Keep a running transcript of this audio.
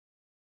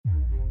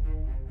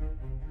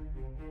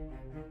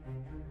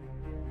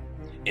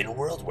In a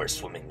world where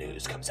swimming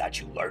news comes at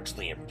you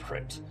largely in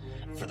print,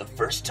 for the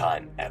first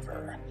time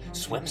ever,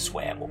 Swim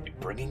Swam will be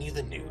bringing you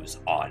the news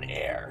on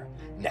air.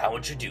 Now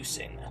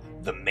introducing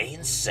The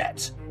Main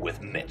Set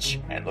with Mitch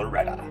and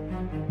Loretta.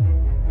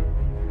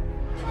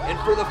 And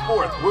for the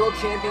fourth World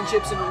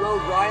Championships in a row,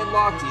 Ryan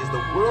Lochte is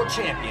the world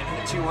champion in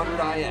the 200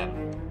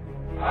 IM.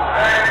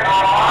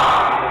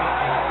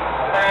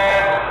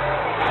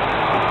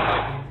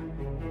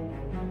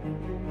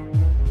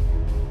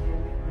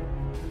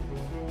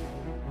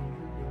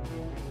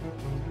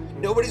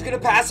 Nobody's gonna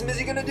pass him. Is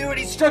he gonna do it?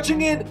 He's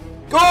stretching in.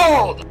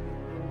 Gold!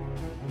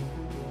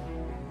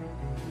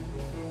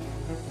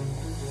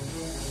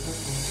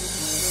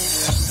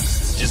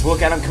 Just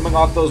look at him coming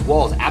off those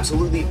walls.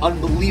 Absolutely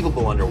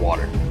unbelievable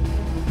underwater.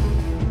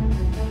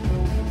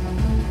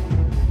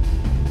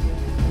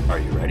 Are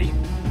you ready?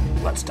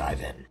 Let's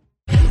dive in.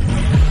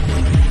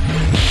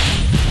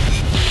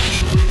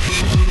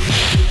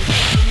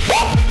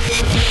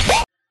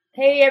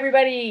 Hey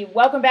everybody,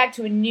 welcome back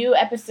to a new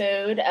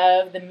episode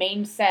of The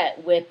Main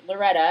Set with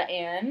Loretta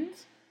and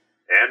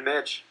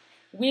Mitch.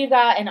 We've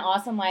got an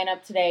awesome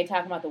lineup today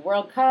talking about the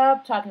World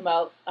Cup, talking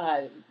about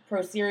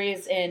Pro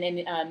Series in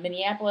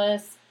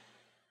Minneapolis.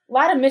 A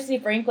lot of Missy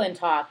Franklin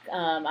talk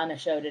on the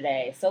show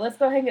today. So let's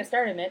go ahead and get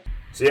started, Mitch.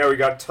 So yeah, we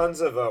got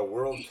tons of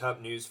World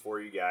Cup news for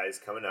you guys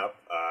coming up.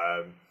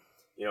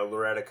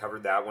 Loretta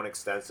covered that one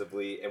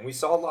extensively, and we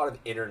saw a lot of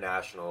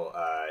international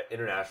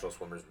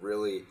swimmers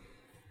really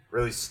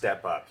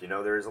step up.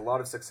 There's a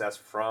lot of success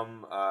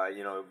from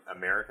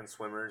American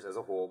swimmers as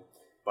a whole,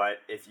 but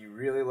if you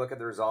really look at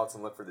the results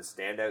and look for the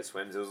standout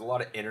swims, there was a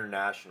lot of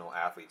international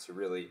athletes who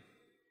really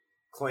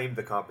claimed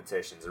the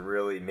competitions and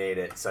really made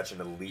it such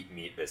an elite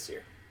meet this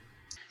year.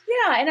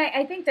 Yeah, and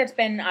I think that's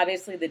been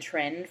obviously the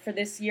trend for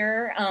this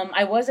year.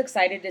 I was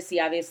excited to see,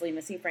 obviously,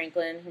 Missy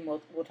Franklin, whom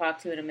we'll talk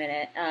to in a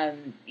minute.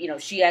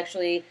 She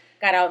actually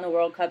got out in the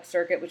World Cup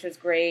circuit, which was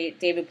great.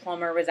 David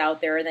Plummer was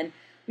out there. And then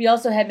we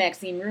also had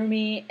Maxime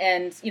Rumi,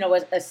 and,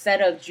 a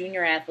set of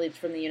junior athletes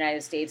from the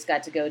United States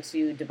got to go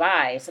to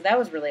Dubai. So that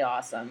was really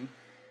awesome.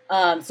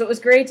 So it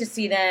was great to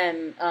see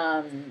them,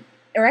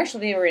 or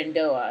actually they were in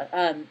Doha.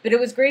 But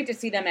it was great to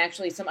see them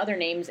actually, some other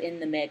names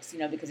in the mix,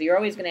 because you're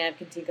always going to have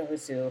Katinka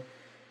Hosszu.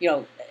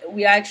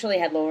 We actually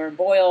had Lauren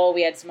Boyle.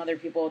 We had some other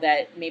people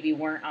that maybe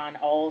weren't on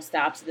all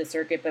stops of the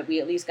circuit, but we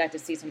at least got to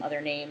see some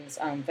other names.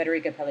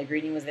 Federica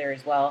Pellegrini was there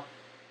as well.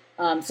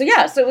 So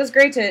it was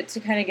great to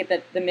kind of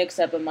get the mix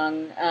up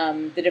among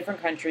the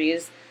different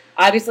countries.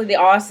 Obviously, the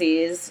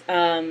Aussies,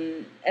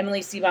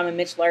 Emily Seebohm and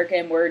Mitch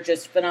Larkin, were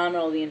just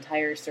phenomenal the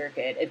entire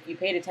circuit. If you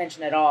paid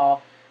attention at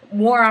all,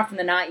 more often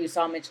than not, you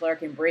saw Mitch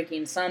Larkin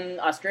breaking some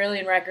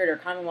Australian record or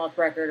Commonwealth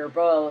record or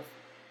both.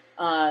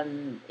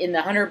 In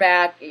the 100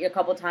 back a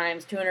couple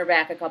times, 200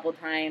 back a couple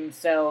times.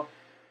 So,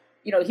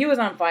 he was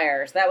on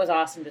fire. So that was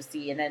awesome to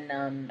see. And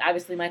then,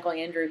 obviously, Michael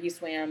Andrew, he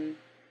swam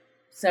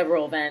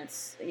several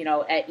events,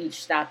 at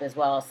each stop as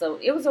well. So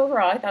it was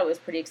overall, I thought it was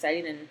pretty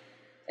exciting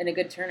and a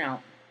good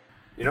turnout.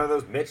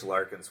 Those Mitch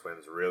Larkin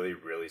swims really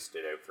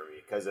stood out for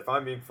me. Because if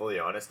I'm being fully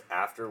honest,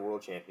 after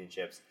World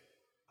Championships,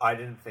 I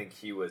didn't think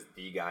he was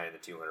the guy in the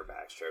 200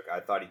 backstroke. I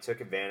thought he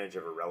took advantage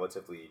of a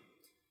relatively,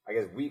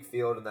 weak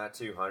field in that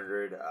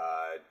 200,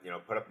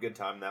 put up a good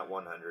time in that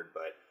 100,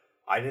 but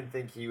I didn't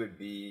think he would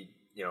be,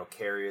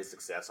 carry his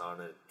success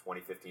on a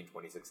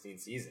 2015-2016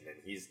 season, and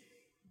he's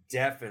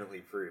definitely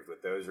proved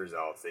with those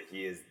results that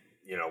he is,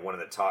 one of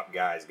the top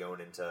guys going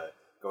into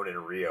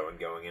Rio and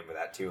going in with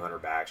that 200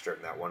 backstroke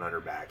and that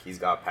 100 back. He's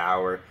got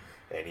power,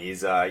 and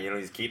he's,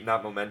 he's keeping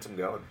that momentum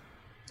going.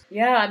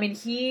 Yeah,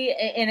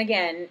 and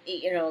again,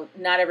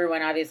 not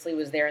everyone obviously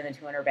was there in the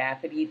 200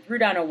 back, but he threw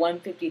down a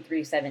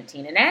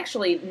 153.17, and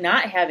actually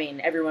not having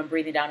everyone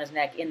breathing down his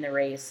neck in the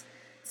race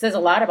says a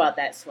lot about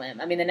that swim.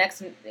 The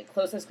next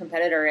closest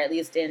competitor, at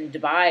least in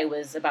Dubai,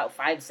 was about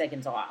 5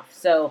 seconds off.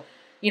 So,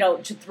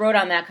 to throw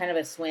down that kind of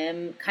a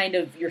swim, kind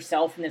of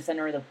yourself in the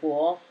center of the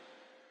pool,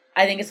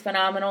 I think it's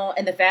phenomenal.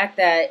 And the fact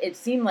that it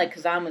seemed like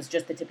Kazan was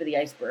just the tip of the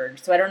iceberg.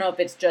 So I don't know if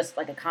it's just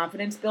like a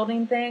confidence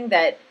building thing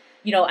that,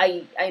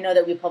 I know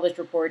that we published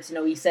reports,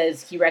 he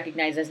says he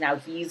recognizes now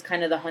he's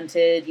kind of the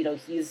hunted,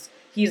 he's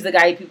the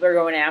guy people are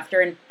going after,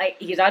 and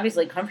he's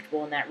obviously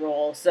comfortable in that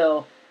role.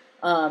 So,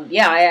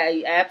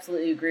 I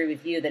absolutely agree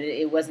with you that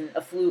it wasn't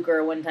a fluke or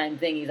a one-time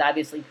thing. He's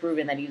obviously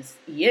proven that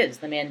he is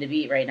the man to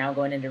beat right now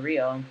going into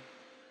Rio.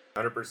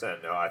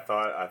 100%. No, I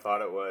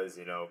thought it was,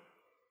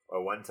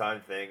 a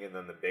one-time thing, and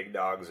then the big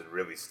dogs would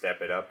really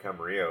step it up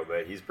come Rio,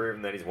 but he's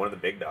proven that he's one of the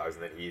big dogs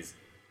and that he's,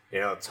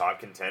 top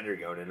contender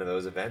going into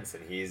those events,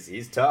 and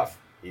he's tough.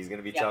 He's going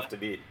to be tough to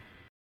beat.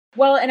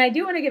 Well, and I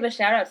do want to give a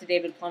shout out to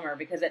David Plummer,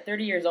 because at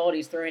 30 years old,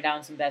 he's throwing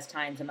down some best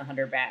times in the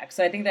 100 back.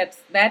 So I think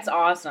that's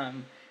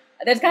awesome.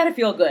 That's got to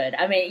feel good.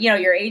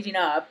 You're aging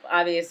up,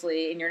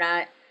 obviously, and you're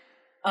not,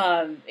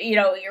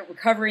 you're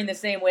recovering the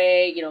same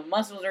way.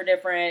 Muscles are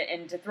different,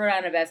 and to throw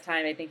down a best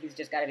time, I think he's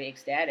just got to be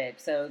ecstatic.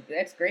 So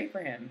that's great for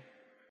him.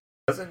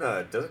 Doesn't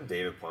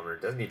David Plummer,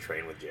 doesn't he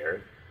train with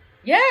Jared?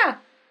 Yeah.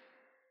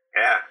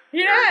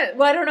 Yeah.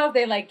 Well, I don't know if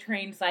they like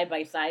train side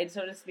by side,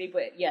 so to speak,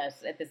 but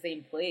yes, at the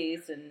same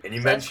place. And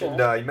you mentioned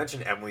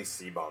Emily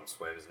Seebohm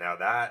swims. Now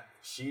that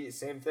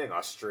same thing,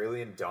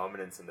 Australian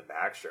dominance in the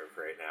backstroke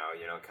right now.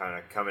 You know, kind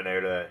of coming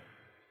out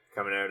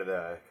of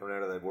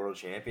the World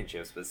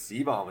Championships, but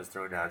Seebohm was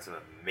throwing down some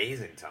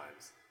amazing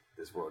times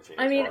this World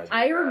Championship.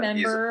 I mean, I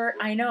remember.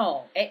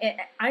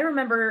 I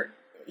remember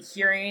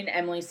hearing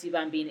Emily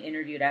Seebohm being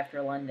interviewed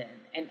after London,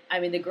 and I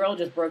mean, the girl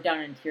just broke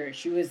down in tears.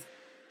 She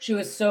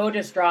was so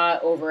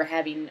distraught over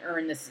having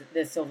earned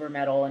this silver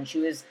medal, and she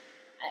was,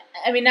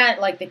 I mean, not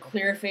like the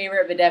clear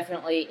favorite, but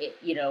definitely,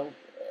 you know,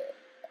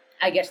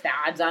 I guess the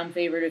odds-on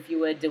favorite, if you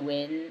would, to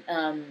win,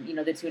 you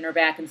know, the 200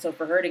 back, and so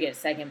for her to get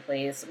second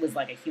place was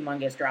like a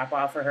humongous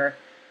drop-off for her.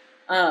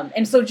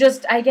 And so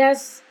just, I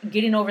guess,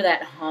 getting over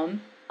that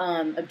hump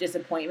of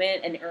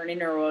disappointment and earning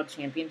her world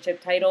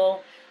championship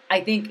title,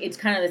 I think it's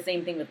kind of the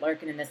same thing with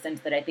Larkin in the sense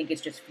that I think it's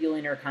just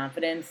fueling her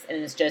confidence,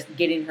 and it's just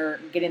getting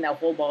that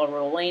whole ball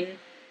rolling.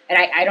 And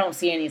I don't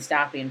see any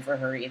stopping for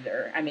her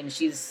either. I mean,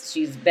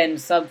 she's been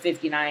sub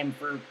 59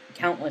 for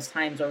countless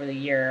times over the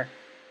year.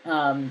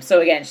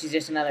 So again, she's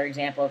just another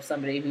example of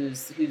somebody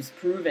who's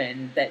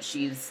proven that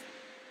she's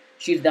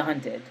the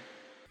hunted.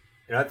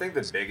 You know, I think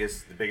the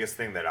biggest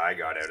thing that I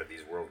got out of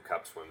these World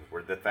Cup swims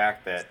were the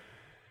fact that,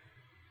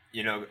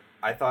 you know,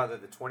 I thought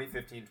that the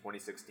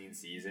 2015-2016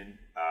 season,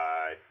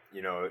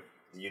 you know,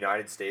 the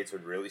United States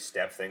would really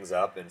step things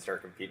up and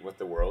start competing with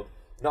the world.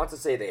 Not to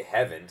say they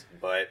haven't,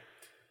 but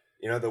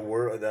you know,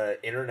 the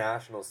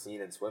international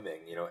scene in swimming,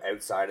 you know,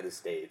 outside of the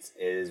States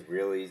is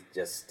really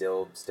just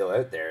still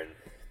out there. And,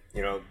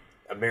 you know,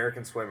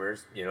 American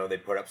swimmers, you know, they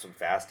put up some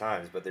fast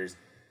times, but there's,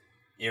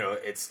 you know,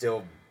 it's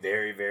still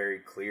very, very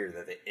clear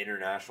that the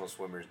international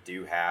swimmers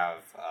do have,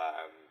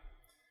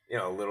 you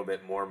know, a little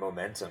bit more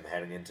momentum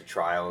heading into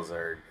trials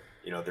or,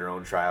 you know, their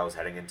own trials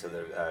heading into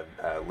the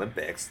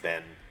Olympics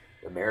than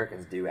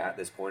Americans do at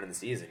this point in the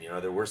season. You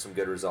know, there were some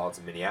good results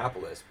in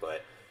Minneapolis,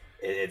 but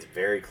it's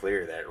very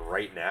clear that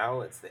right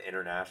now it's the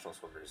international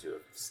swimmers who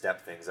have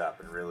stepped things up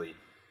and really,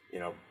 you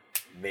know,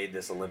 made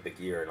this Olympic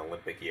year an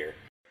Olympic year.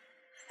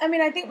 I mean,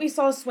 I think we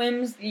saw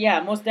swims, yeah,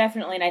 most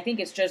definitely, and I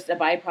think it's just a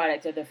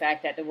byproduct of the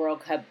fact that the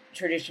World Cup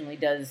traditionally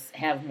does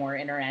have more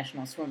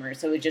international swimmers,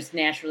 so it just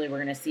naturally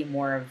we're going to see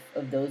more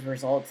of those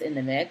results in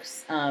the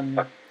mix.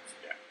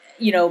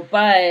 You know,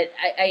 but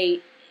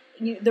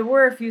there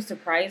were a few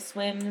surprise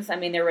swims. I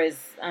mean, there was,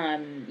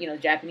 you know,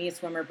 Japanese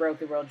swimmer broke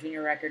the world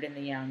junior record in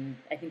the,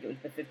 I think it was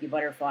the 50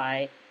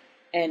 butterfly.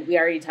 And we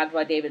already talked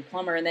about David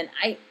Plummer. And then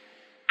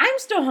I'm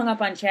still hung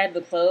up on Chad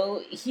le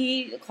Clos.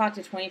 He clocked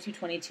a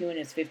 22.22 in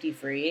his 50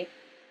 free,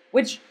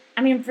 which,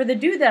 I mean, for the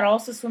dude that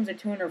also swims a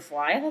 200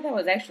 fly, I thought that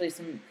was actually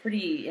some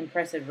pretty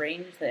impressive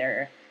range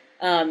there.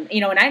 You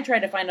know, and I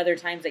tried to find other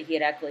times that he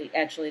had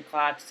actually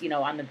clocked, you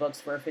know, on the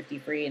books for a 50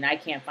 free, and I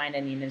can't find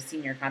any in his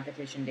senior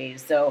competition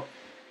days. So,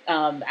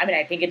 I mean,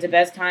 I think it's the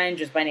best time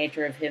just by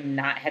nature of him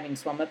not having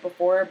swum it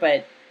before.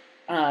 But,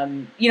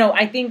 you know,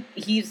 I think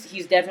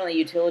he's definitely a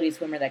utility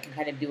swimmer that can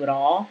kind of do it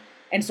all.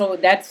 And so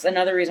that's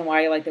another reason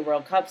why I like the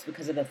World Cups,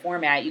 because of the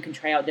format. You can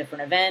try out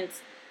different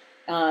events.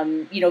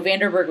 You know,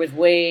 Vanderberg was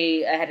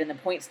way ahead in the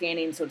point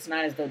standing, so it's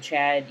not as though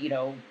Chad, you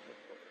know,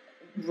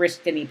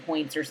 risked any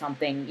points or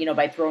something, you know,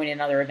 by throwing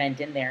another event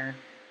in there.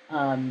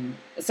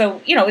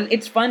 So, you know,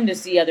 it's fun to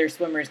see other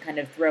swimmers kind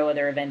of throw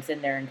other events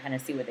in there and kind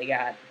of see what they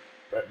got.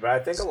 But I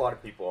think a lot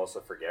of people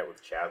also forget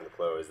with Chad le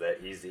Clos is that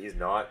he's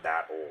not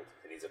that old,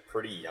 and he's a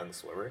pretty young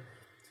swimmer.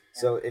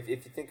 So if you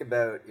think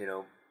about, you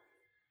know,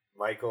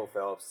 Michael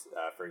Phelps,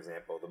 for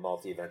example, the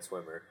multi-event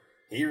swimmer,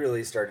 he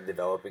really started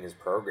developing his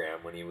program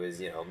when he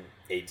was, you know,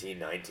 18,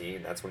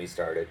 19. That's when he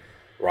started.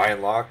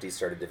 Ryan Lochte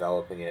started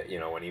developing it, you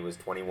know, when he was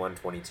 21,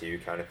 22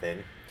 kind of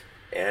thing.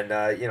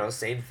 And, you know,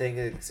 same thing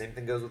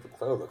goes with le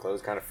Clos. Le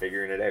Clos kind of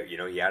figuring it out. You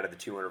know, he added the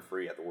 200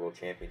 free at the World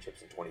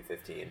Championships in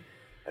 2015.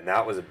 And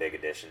that was a big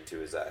addition to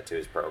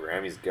his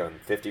program. He's going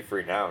 50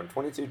 free now, and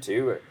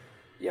 22.2,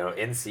 you know,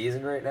 in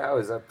season right now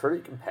is a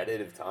pretty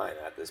competitive time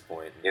at this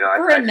point. You know,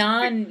 for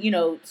a you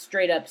know,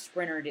 straight up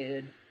sprinter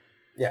dude.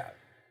 Yeah,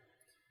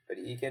 but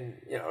he can,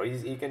 you know,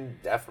 he can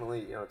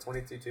definitely, you know,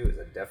 22.2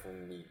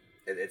 is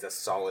it's a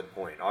solid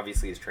point.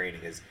 Obviously, his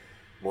training is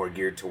more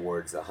geared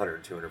towards the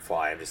 100, 200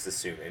 fly. I'm just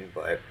assuming,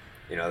 but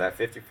you know, that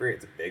 50 free,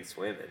 it's a big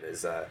swim, and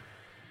is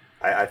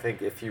I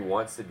think if he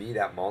wants to be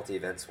that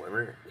multi-event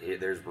swimmer,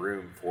 there's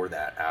room for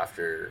that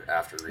after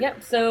Rio.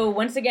 Yep. So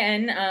once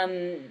again,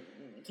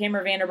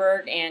 Cameron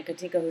Vanderberg and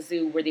Katinka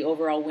Hosszu were the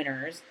overall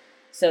winners.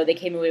 So they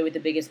came away with the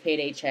biggest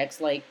payday checks.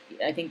 Like,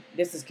 I think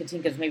this is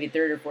Katinka's maybe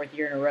third or fourth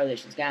year in a row that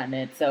she's gotten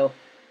it. So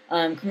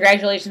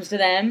congratulations to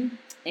them.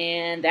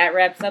 And that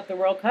wraps up the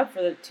World Cup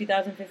for the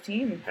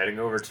 2015. Heading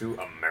over to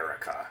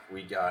America,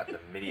 we got the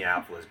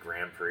Minneapolis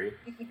Grand Prix.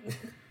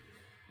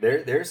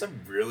 There's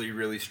some really,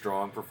 really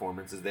strong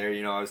performances there.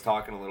 You know, I was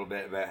talking a little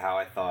bit about how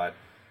I thought,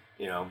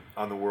 you know,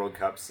 on the World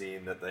Cup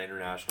scene that the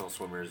international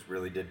swimmers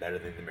really did better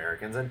than the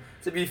Americans. And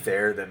to be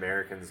fair, the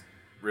Americans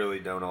really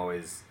don't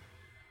always,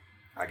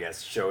 I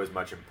guess, show as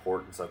much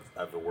importance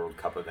of the World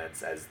Cup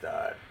events as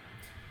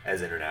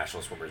as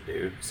international swimmers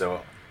do.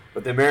 So,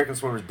 but the American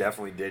swimmers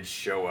definitely did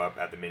show up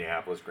at the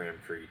Minneapolis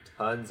Grand Prix.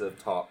 Tons of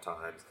top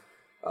times.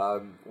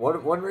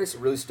 One race that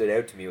really stood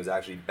out to me was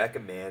actually Becca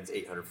Mann's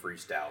 800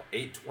 freestyle,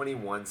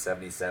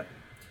 8:21.77.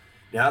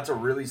 Now that's a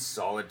really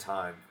solid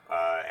time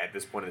at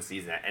this point of the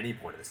season, at any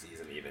point of the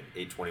season even,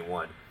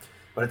 8:21.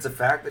 But it's a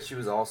fact that she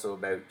was also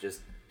about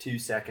just 2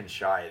 seconds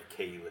shy of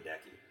Katie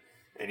Ledecky.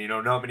 And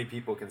not many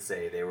people can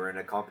say they were in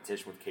a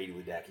competition with Katie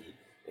Ledecky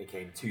and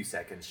came 2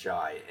 seconds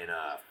shy in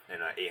a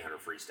 800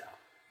 freestyle.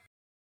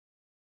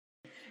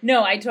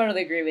 No, I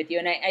totally agree with you.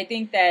 And I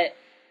think that,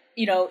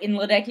 in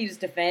Ledecky's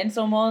defense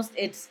almost,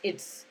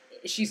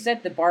 she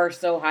set the bar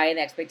so high and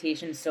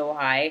expectations so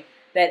high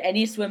that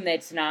any swim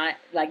that's not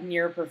like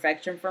near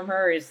perfection from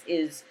her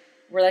is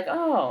we're like,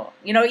 oh,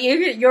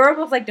 you're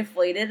almost like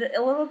deflated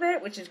a little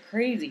bit, which is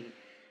crazy.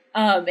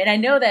 And I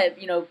know that,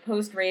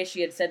 post race, she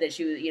had said that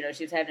she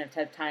was having a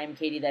tough time,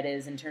 Katie, that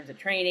is, in terms of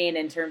training,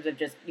 in terms of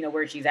just,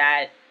 where she's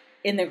at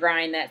in the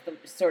grind, that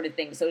sort of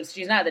thing. So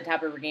she's not at the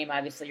top of her game,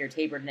 obviously, or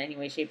tapered in any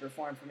way, shape, or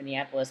form from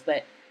Minneapolis.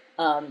 But,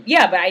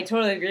 but I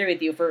totally agree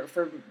with you.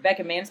 For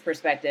Becca Mann's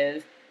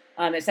perspective,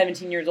 at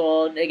 17 years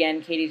old,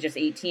 again, Katie's just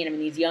 18. I mean,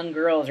 these young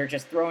girls are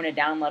just throwing it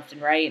down left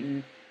and right.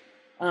 And,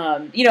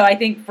 I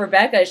think for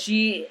Becca,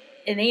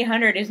 an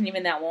 800 isn't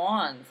even that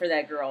long for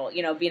that girl,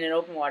 being an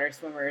open water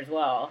swimmer as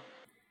well.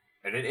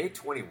 And in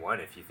 8:21,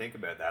 if you think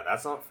about that,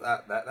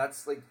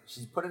 that's like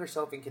she's putting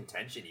herself in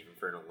contention even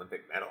for an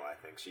Olympic medal. I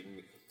think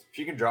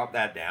she can drop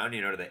that down,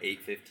 to the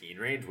 8:15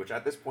 range, which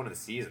at this point of the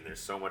season,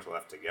 there's so much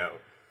left to go.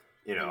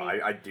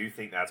 I do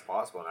think that's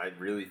possible, and I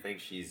really think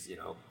she's,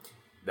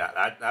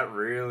 that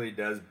really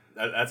does.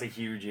 That's a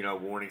huge,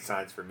 warning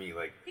signs for me.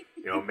 Like,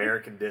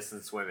 American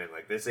distance swimming,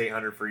 like this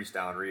 800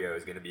 freestyle in Rio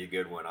is going to be a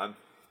good one. I'm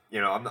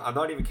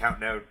not even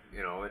counting out,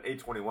 at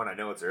 8:21. I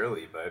know it's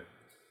early, but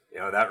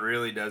that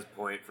really does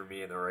point for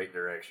me in the right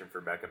direction for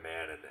Becca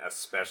Mann, and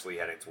especially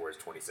heading towards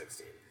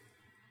 2016.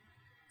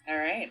 All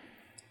right.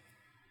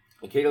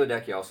 And Katie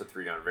Ledecky also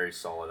threw down very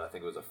solid. I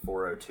think it was a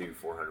 4:02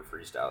 400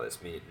 freestyle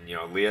this meet.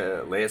 And,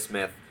 Leah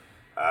Smith,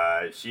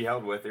 she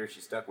held with her.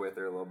 She stuck with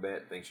her a little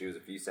bit. I think she was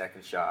a few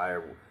seconds shy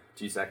or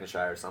 2 seconds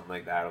shy or something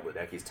like that of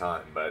Ledecky's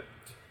time. But,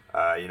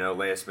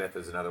 Leah Smith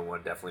is another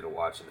one definitely to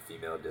watch in the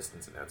female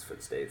distance events for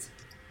the States.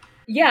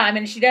 Yeah, I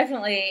mean, she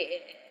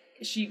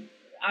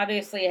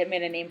obviously had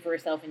made a name for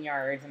herself in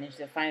yards. I mean,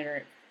 she's a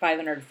 500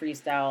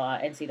 freestyle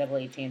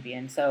NCAA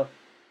champion. So,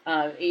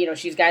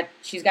 she's got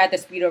the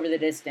speed over the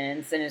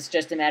distance, and it's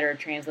just a matter of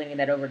translating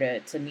that over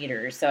to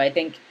meters. So I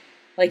think,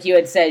 like you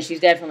had said, she's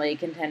definitely a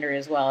contender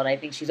as well. And I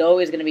think she's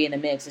always going to be in the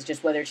mix. It's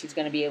just whether she's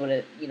going to be able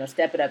to,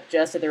 step it up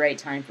just at the right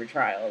time for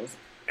trials.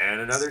 And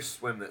another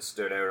swim that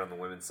stood out on the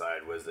women's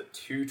side was the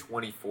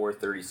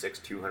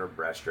 2:24.36 200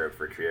 breaststroke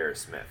for Kiera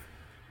Smith.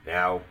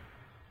 Now,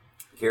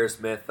 Kiera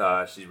Smith,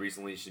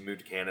 she moved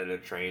to Canada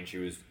to train. She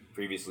was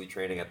previously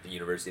training at the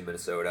University of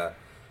Minnesota.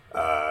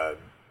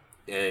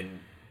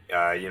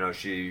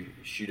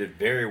 She did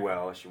very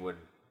well. She won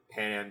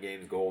Pan Am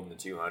Games gold in the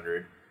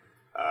 200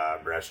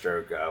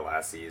 breaststroke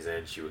last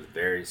season. She was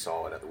very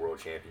solid at the World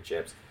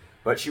Championships.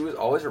 But she was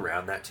always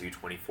around that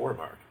 2:24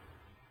 mark.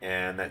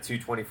 And that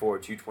 2:24,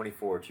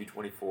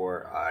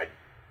 I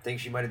think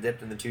she might have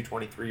dipped in the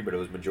 2:23, but it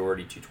was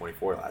majority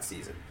 2:24 last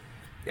season.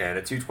 And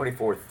a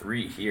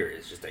 2:24.3 here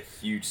is just a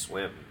huge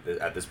swim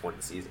at this point in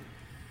the season.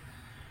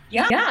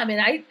 Yeah. I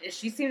mean,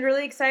 she seemed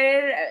really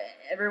excited.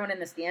 Everyone in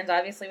the stands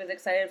obviously was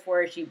excited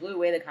for her. She blew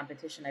away the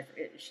competition.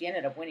 She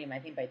ended up winning, I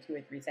think, by 2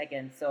 or 3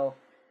 seconds. So,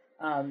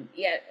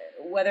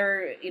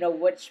 whether,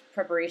 which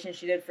preparation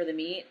she did for the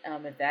meet,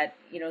 if that,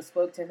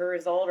 spoke to her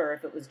result, or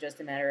if it was just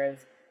a matter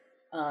of,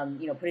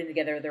 putting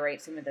together the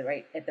right swim at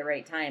the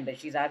right time. But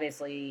she's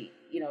obviously,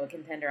 a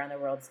contender on the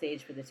world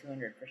stage for the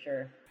 200 for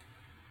sure.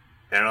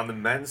 And on the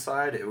men's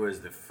side, it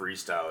was the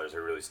freestylers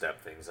who really stepped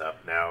things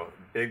up. Now,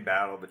 big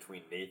battle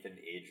between Nathan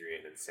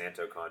Adrian and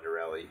Santo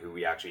Condorelli, who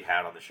we actually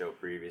had on the show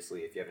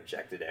previously. If you haven't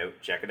checked it out,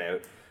 check it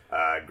out.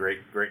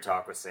 Great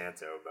talk with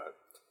Santo. But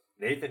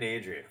Nathan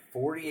Adrian,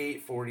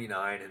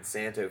 48.49, and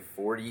Santo,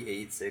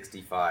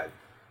 48.65.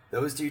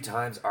 Those two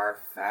times are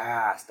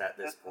fast at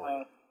this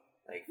point.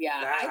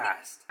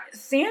 Fast.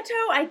 Santo,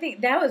 I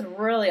think that was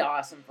really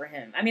awesome for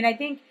him. I mean, I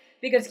think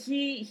because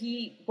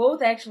he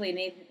both actually,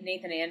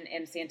 Nathan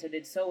and Santo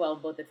did so well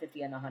in both the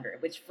 50 and the 100,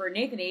 which for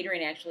Nathan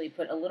Adrian actually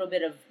put a little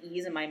bit of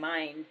ease in my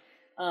mind,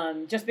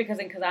 just because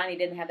in Kazan he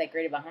didn't have that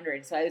great of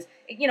 100. So I was,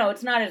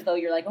 it's not as though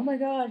you're like, oh my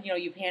God,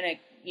 you panic,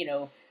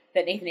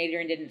 that Nathan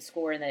Adrian didn't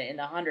score in the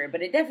 100,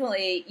 but it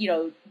definitely,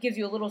 gives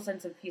you a little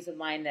sense of peace of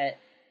mind that,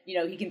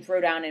 he can throw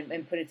down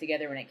and put it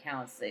together when it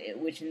counts,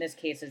 which in this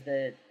case is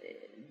the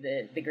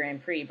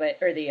Grand Prix,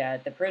 or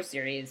the Pro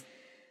Series.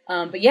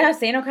 But yeah,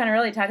 Santo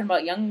Condorelli, talking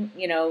about young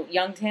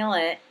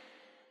talent.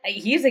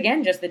 He's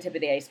again just the tip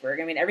of the iceberg.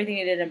 I mean, everything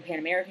he did in Pan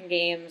American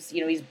Games,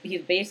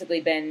 he's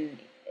basically been,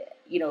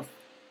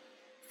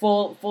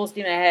 full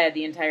steam ahead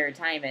the entire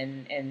time,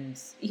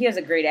 and he has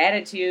a great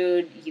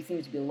attitude. He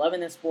seems to be loving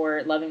the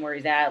sport, loving where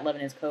he's at,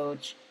 loving his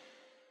coach.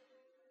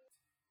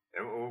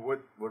 And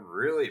what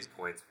really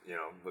points,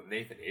 with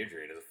Nathan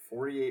Adrian is a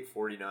 48-49.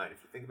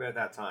 If you think about it,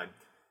 that time,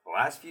 the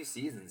last few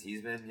seasons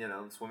he's been,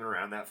 swimming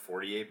around that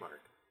 48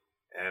 mark,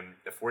 and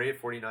the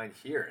 48-49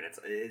 here, and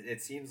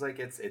it seems like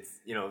it's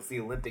the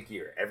Olympic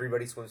year.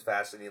 Everybody swims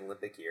faster in the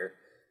Olympic year,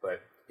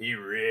 but he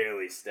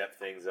really stepped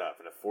things up.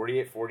 And a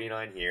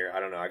 48-49 here, I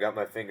don't know. I got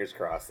my fingers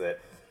crossed that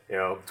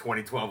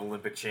 2012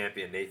 Olympic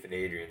champion Nathan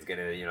Adrian's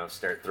gonna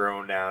start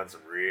throwing down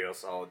some real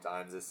solid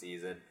times this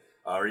season.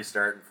 Already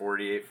starting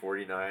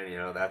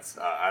 48-49, that's,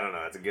 I don't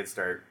know, that's a good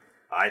start,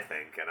 I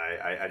think. And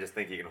I just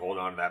think he can hold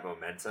on to that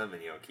momentum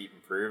and, keep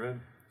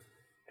improving.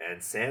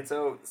 And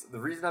Santo, the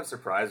reason I'm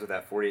surprised with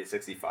that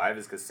 48-65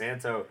 is because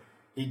Santo,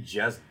 he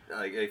just,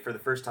 for the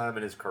first time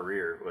in his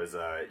career was,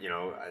 I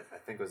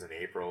think it was in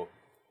April,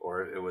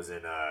 or it was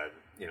in, a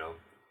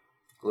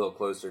little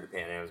closer to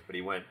Pan Am's, but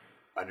he went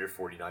under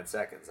 49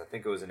 seconds. I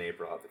think it was in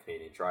April at the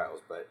Canadian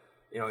Trials, but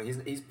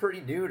he's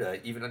pretty new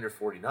to even under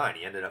 49.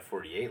 He ended up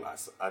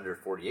under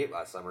 48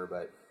 last summer,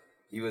 but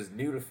he was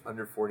new to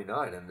under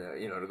 49, and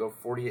to go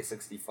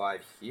 48-65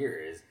 here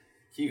is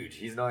huge.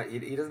 He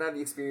doesn't have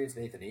the experience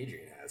Nathan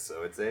Adrian has,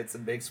 so it's a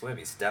big swim.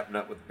 He's stepping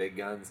up with the big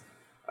guns.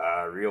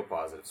 Real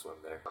positive swim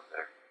there.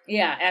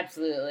 Yeah,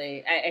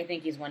 absolutely. I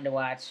think he's one to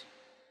watch.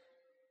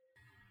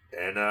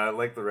 And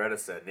like Loretta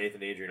said,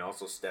 Nathan Adrian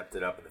also stepped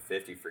it up in the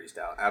 50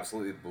 freestyle.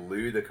 Absolutely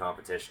blew the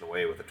competition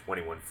away with a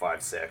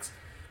 21.56.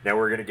 Now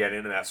we're going to get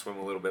into that swim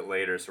a little bit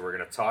later, so we're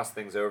going to toss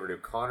things over to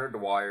Connor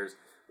Dwyer's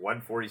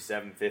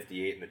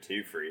 147.58 in the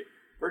 2 free.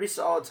 Pretty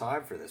solid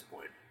time for this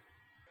point.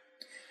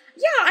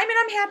 Yeah, I mean,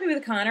 I'm happy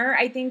with Connor.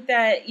 I think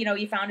that,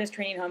 he found his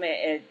training home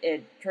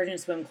at Trojan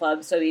Swim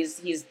Club, so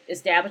he's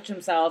established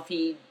himself.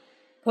 He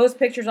posts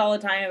pictures all the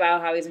time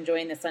about how he's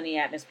enjoying the sunny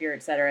atmosphere,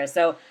 etc.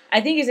 So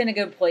I think he's in a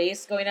good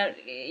place going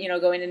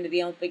into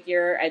the Olympic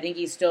year. I think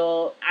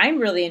I'm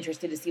really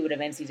interested to see what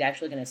events he's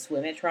actually going to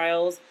swim at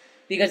trials.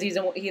 Because he's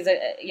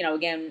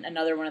again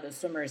another one of those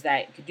swimmers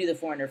that could do the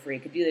 400 free,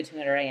 could do the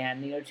 200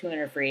 AM,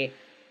 200 free,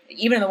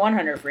 even the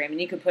 100 free. I mean,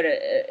 he could put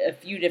a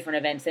few different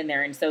events in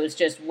there, and so it's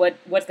just what's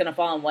going to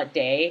fall on what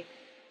day.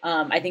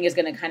 I think is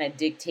going to kind of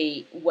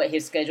dictate what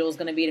his schedule is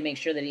going to be to make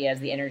sure that he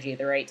has the energy at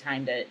the right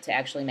time to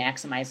actually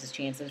maximize his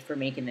chances for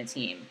making the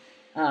team.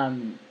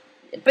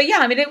 But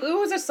yeah, I mean, it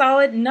was a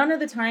solid. None of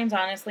the times,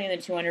 honestly, in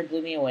the 200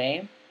 blew me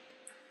away.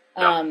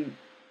 No.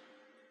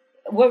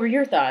 What were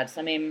your thoughts?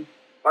 I mean,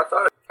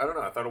 I don't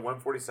know. I thought a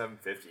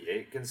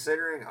 147.58,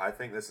 considering I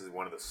think this is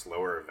one of the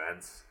slower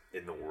events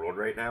in the world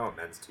right now, a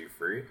men's 2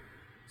 free.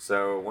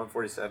 So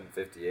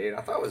 147.58,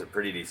 I thought was a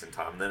pretty decent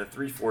time. And then a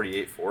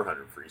 3:48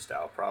 400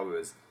 freestyle probably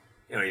was,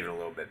 even a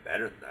little bit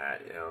better than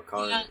that.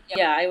 Connor.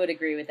 Yeah, I would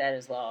agree with that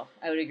as well.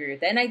 I would agree with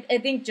that. And I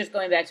think just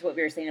going back to what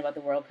we were saying about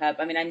the World Cup,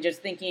 I mean, I'm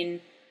just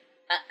thinking,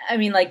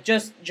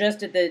 just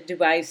at the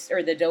Dubai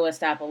or the Doha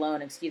stop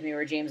alone,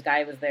 where James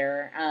Guy was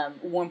there,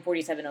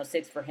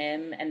 147.06 for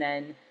him, and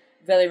then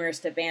Velimir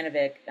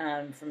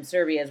Stepanovic from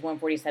Serbia is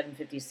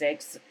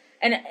 147.56.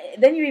 And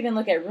then you even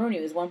look at Rooney,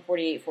 who's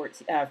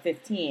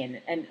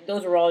 148.15, and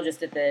those were all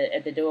just at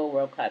the Doha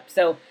World Cup.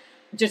 So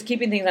just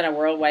keeping things on a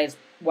worldwide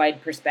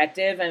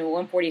perspective,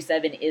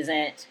 147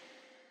 isn't,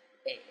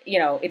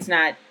 it's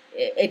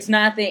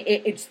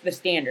the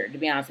standard, to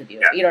be honest with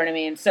you. Yeah. You know what I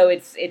mean? So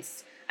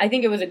it's I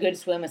think it was a good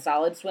swim, a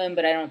solid swim,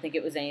 but I don't think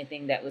it was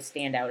anything that was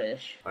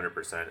standout-ish.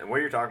 100%. And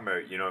what you're talking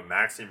about,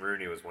 Maxime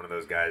Rooney was one of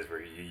those guys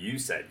where you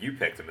said you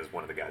picked him as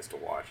one of the guys to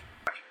watch.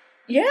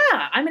 Yeah,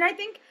 I mean, I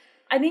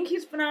think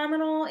he's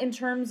phenomenal in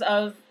terms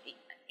of,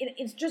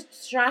 it's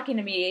just shocking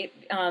to me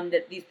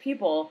that these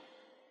people,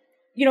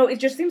 it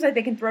just seems like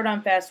they can throw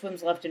down fast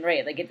swims left and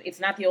right. Like, it's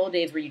not the old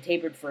days where you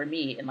tapered for a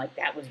meet and,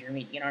 that was your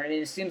meet. You know what I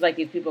mean? It seems like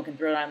these people can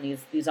throw down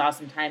these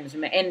awesome times.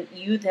 And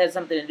youth has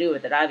something to do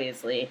with it,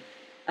 obviously.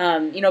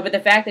 But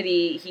the fact that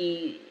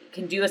he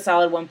can do a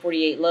solid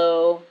 148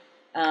 low,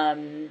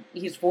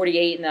 he's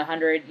 48 in the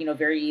 100,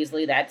 very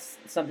easily. That's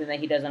something that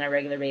he does on a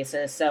regular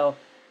basis. So,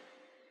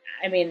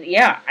 I mean,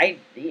 yeah, I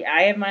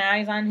have my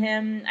eyes on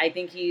him. I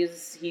think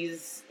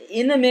he's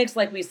in the mix,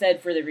 like we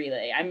said, for the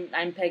relay.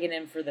 I'm pegging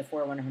him for the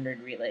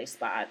 4x100 relay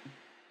spot.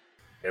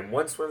 And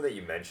one swim that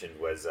you mentioned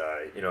was,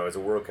 it was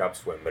a World Cup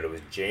swim, but it was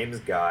James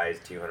Guy's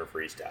 200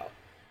 freestyle.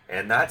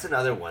 And that's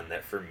another one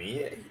that, for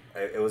me,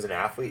 it was an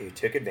athlete who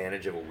took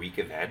advantage of a weak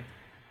event.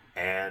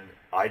 And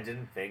I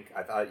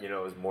thought,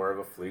 it was more of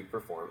a fluke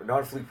performance.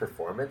 Not a fluke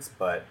performance,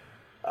 but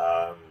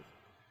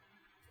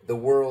the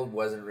world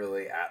wasn't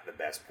really at the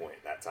best point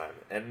at that time.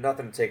 And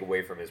nothing to take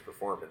away from his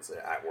performance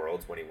at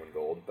Worlds when he won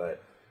gold.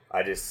 But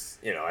I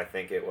just, I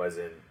think it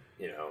wasn't,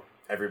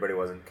 everybody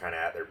wasn't kind of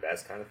at their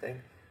best kind of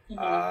thing.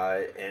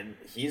 Mm-hmm. And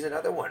he's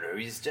another one who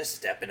he's just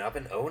stepping up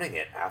and owning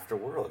it after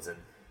Worlds. And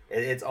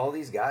it's all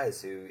these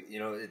guys who,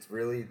 it's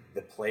really,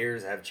 the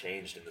players have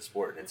changed in the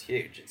sport, and it's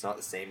huge. It's not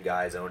the same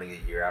guys owning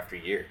it year after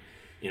year.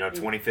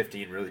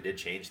 2015 really did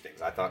change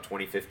things. I thought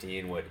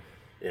 2015 would,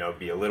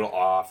 be a little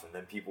off, and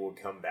then people would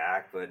come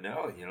back. But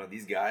no,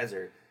 these guys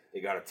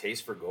they got a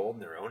taste for gold,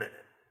 and they're owning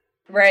it.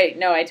 Right.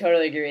 No, I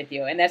totally agree with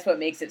you. And that's what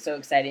makes it so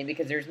exciting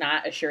because there's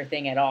not a sure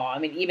thing at all. I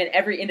mean, even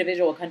every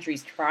individual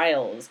country's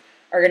trials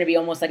are going to be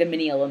almost like a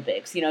mini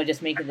Olympics,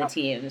 just making the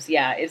teams.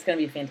 Yeah, it's going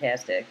to be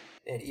fantastic.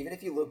 And even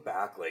if you look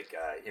back,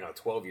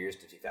 12 years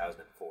to 2004,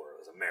 it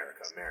was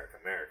America, America,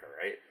 America,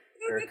 right?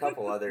 There are a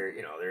couple other,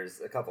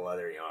 there's a couple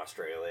other,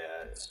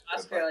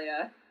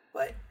 Australia.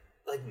 But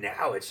like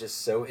now it's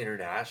just so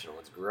international.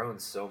 It's grown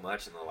so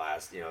much in the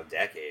last,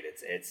 decade.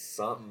 It's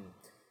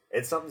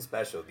something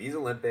special. These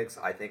Olympics,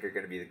 I think, are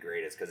going to be the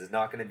greatest because it's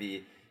not going to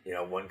be,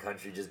 one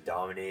country just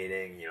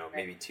dominating,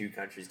 maybe two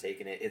countries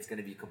taking it. It's going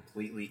to be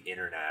completely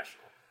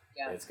international.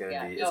 Yeah. And it's going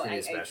to be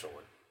a special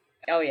one.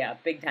 Oh yeah,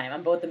 big time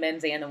on both the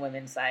men's and the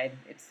women's side.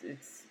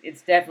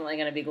 It's definitely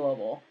going to be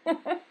global.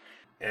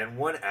 And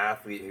one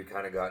athlete who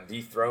kind of got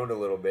dethroned a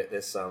little bit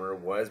this summer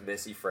was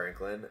Missy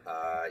Franklin,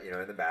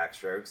 in the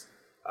backstrokes.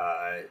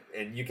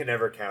 And you can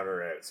never count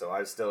her out.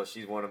 So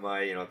she's one of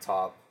my,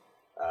 top,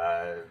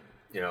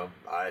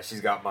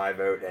 she's got my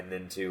vote heading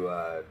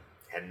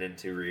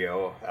into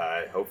Rio,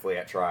 hopefully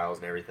at trials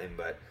and everything.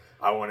 But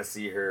I want to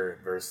see her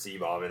versus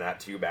Seebohm in that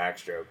 2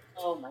 backstroke.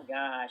 Oh my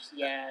gosh,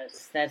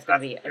 yes. That's going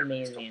to be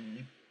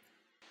amazing.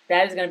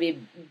 That is going to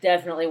be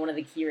definitely one of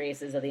the key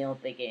races of the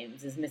Olympic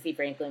Games is Missy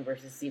Franklin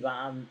versus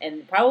Seebohm,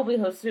 and probably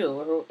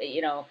Hosszu, who,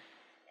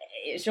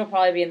 she'll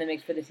probably be in the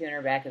mix for the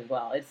 200 back as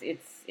well. It's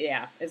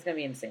going to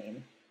be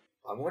insane.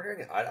 I'm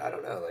wondering, I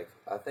don't know,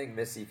 I think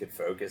Missy could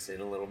focus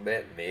in a little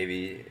bit,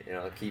 maybe,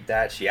 keep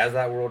that. She has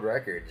that world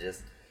record,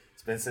 it's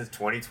been since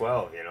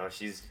 2012,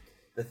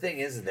 the thing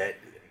is that,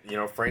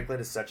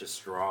 Franklin is such a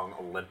strong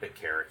Olympic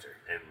character,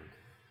 and,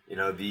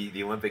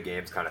 the Olympic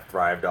Games kind of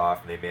thrived off,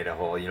 and they made a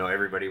whole,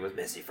 everybody was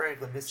Missy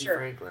Franklin,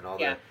 Franklin,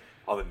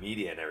 all the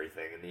media and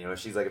everything, and,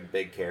 she's like a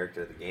big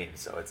character of the game,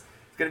 so it's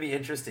going to be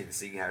interesting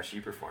seeing how she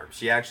performs.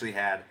 She actually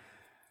had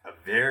a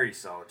very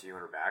solid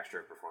 200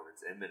 backstroke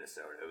performance in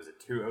Minnesota. It was a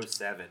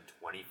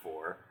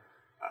 2:07.24.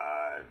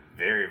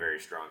 Very,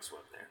 very strong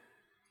swim there.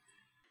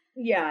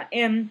 Yeah,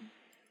 and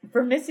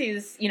for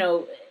Missy's,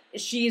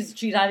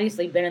 she's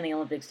obviously been in the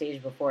Olympic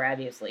stage before,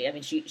 obviously. I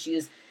mean, she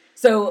has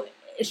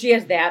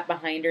that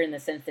behind her in the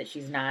sense that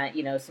she's not,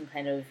 some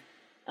kind of,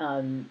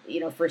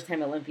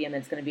 first-time Olympian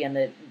that's going to be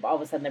all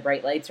of a sudden the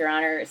bright lights are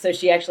on her. So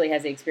she actually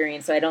has the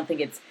experience. So I don't think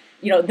it's,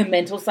 the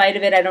mental side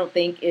of it, I don't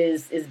think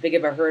is big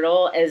of a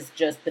hurdle as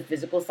just the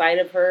physical side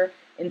of her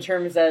in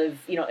terms of,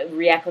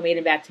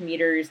 reacclimating back to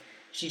meters.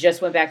 She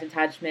just went back to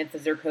Todd Smith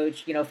as her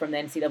coach, from the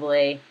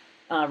NCAA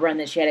run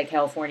that she had at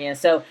California.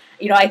 So,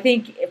 I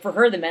think for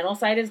her, the mental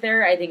side is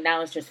there. I think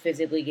now it's just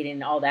physically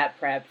getting all that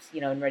prepped,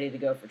 and ready to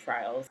go for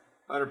trials.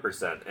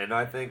 100%. And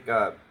I think,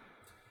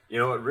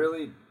 what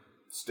really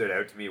stood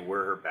out to me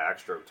were her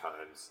backstroke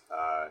times.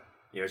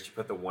 She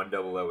put the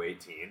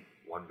 1:00.18,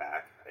 one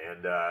back,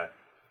 and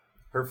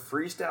her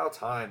freestyle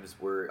times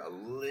were a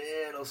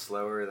little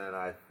slower than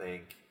I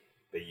think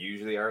they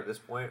usually are at this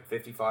point.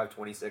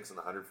 55:26 in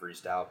the 100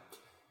 freestyle.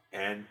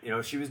 And,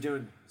 she was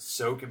doing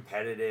so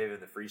competitive in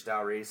the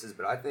freestyle races,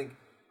 but I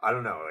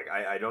don't know,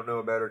 I don't know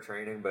about her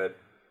training, but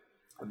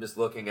I'm just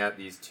looking at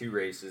these 2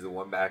 races, the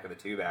 1 back and the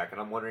 2 back,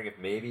 and I'm wondering if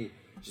maybe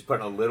she's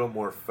putting a little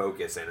more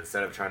focus in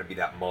instead of trying to be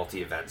that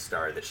multi-event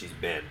star that she's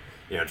been,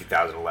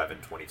 2011,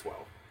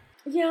 2012.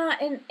 Yeah,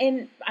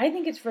 and I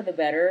think it's for the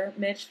better,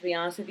 Mitch, to be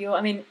honest with you.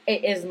 I mean,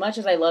 as much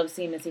as I love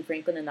seeing Missy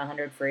Franklin in the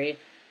 100 free,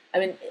 I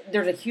mean,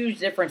 there's a huge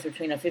difference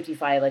between a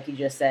 55, like you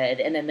just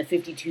said, and then the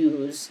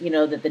 52s,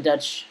 that the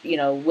Dutch,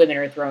 women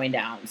are throwing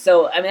down.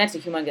 So, I mean, that's a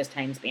humongous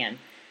time span.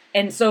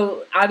 And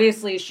so,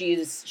 obviously,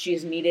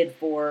 she's needed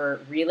for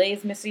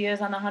relays, Missy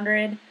is on the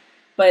 100.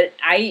 But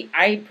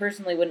I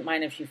personally wouldn't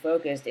mind if she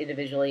focused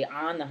individually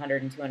on the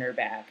 100 and 200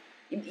 back,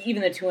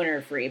 even the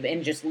 200 free,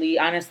 and just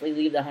honestly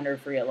leave the 100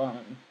 free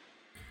alone.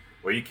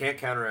 Well, you can't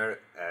count her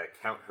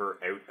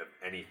out of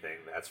anything,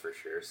 that's for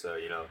sure. So,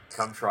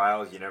 come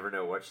trials, you never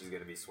know what she's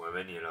going to be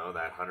swimming, that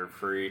 100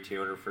 free,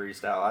 200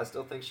 freestyle. I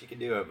still think she can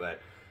do it, but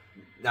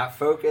that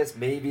focus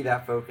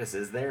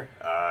is there.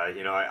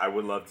 I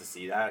would love to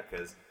see that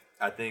because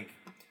I think,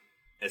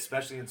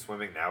 especially in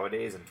swimming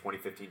nowadays, in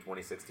 2015,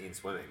 2016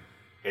 swimming,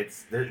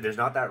 there's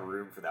not that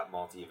room for that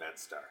multi-event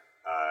star.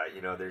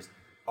 There's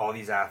all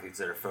these athletes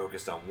that are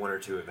focused on one or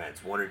two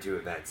events,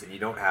 and you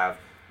don't have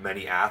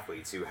many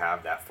athletes who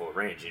have that full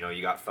range.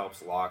 You got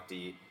Phelps,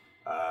 Lochte,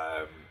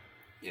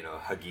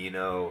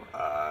 Hagino,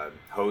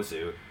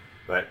 Hosszu,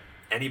 but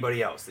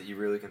anybody else that you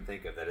really can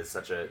think of that is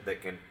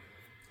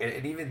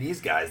and even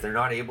these guys, they're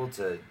not able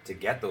to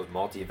get those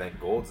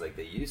multi-event golds like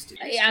they used to.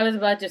 I was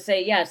about to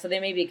say, yeah, so they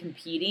may be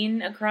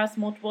competing across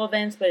multiple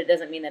events, but it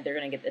doesn't mean that they're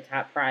going to get the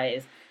top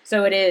prize.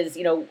 So it is,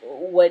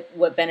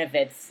 what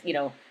benefits,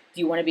 do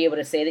you want to be able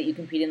to say that you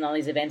compete in all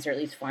these events or at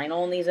least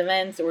final in these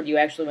events? Or do you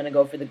actually want to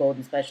go for the gold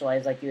and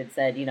specialize, like you had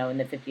said, in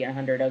the 50 and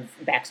 100 of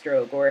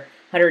backstroke or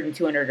 100 and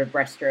 200 of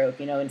breaststroke,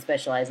 and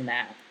specialize in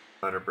that?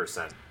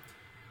 100%.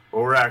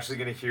 Well, we're actually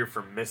going to hear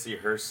from Missy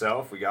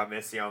herself. We got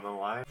Missy on the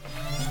line.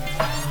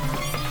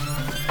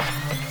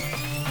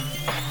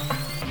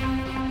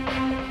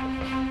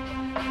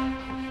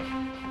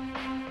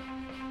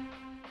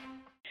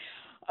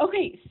 Okay,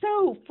 Okay,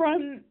 so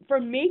from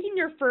making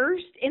your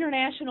first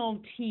international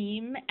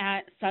team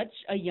at such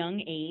a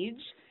young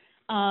age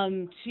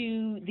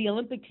to the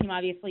Olympic team,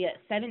 obviously at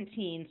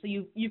 17, so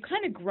you've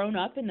kind of grown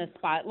up in the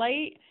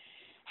spotlight.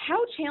 How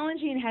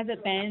challenging has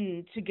it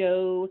been to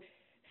go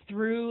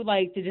through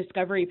like the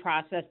discovery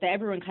process that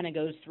everyone kind of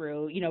goes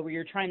through, where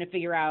you're trying to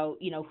figure out,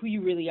 who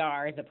you really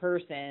are as a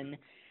person?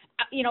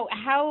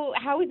 How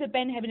has it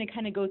been having to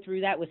kind of go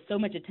through that with so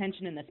much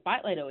attention and the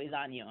spotlight always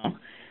on you?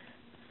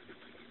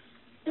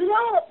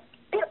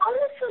 It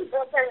honestly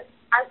wasn't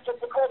as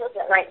difficult as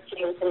it might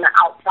seem from the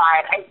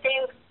outside. I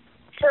think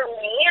for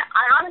me,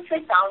 I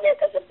honestly found it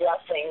as a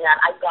blessing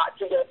that I got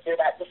to go through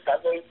that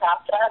discovery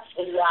process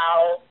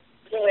while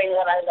doing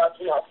what I love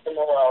most in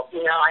the world.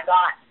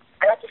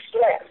 I got to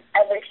swim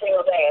every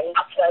single day, and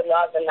that's what I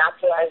love, and that's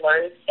where I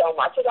learned so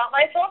much about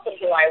myself and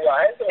who I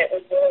was, and it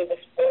was really the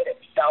sport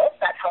itself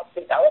that helped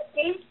develop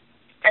me.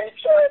 And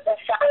so the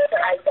fact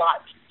that I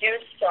got to do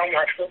so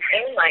much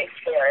within my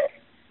sport,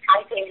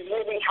 I think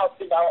really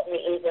helped develop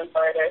me even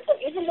further. So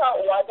even though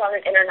it was on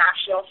an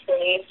international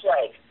stage,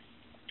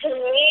 to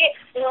me,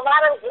 no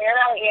matter where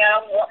I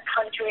am, what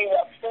country,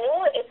 what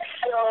school, it's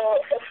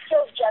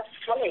still just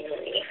swimming to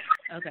me.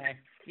 Okay,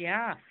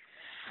 yeah.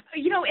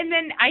 And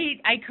then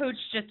I coached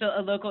just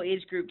a local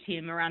age group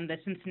team around the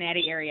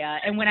Cincinnati area,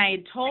 and when I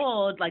had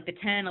told, the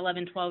 10,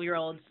 11,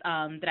 12-year-olds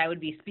that I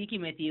would be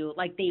speaking with you,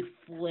 they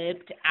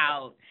flipped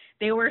out.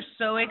 They were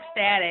so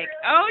ecstatic.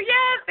 Oh,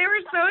 yes, they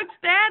were so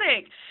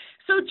ecstatic.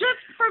 So just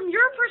from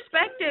your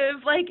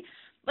perspective,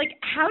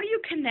 how do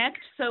you connect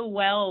so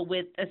well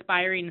with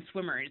aspiring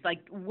swimmers?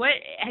 What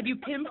have you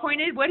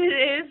pinpointed what it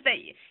is that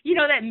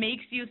that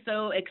makes you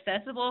so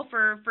accessible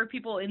for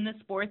people in the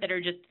sport that are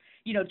just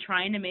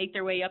trying to make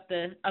their way up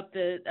the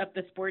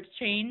sports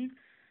chain?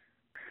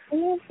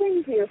 Well,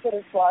 thank you,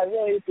 first of all. I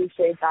really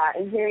appreciate that,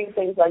 and hearing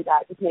things like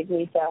that just makes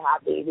me so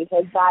happy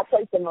because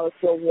that's the most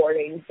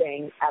rewarding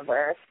thing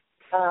ever.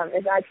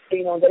 Is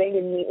actually, getting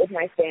to meet with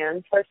my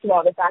fans. First of all,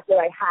 the fact that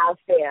I have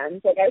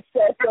fans. I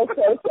feel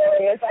so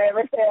silly if I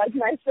ever say,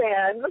 my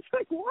fans.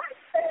 It's what?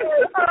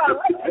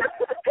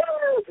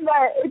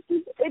 But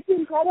it's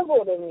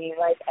incredible to me.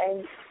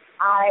 And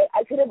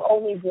I could have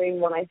only dreamed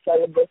when I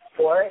started this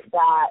sport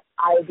that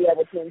I would be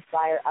able to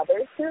inspire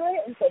others through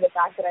it. And so the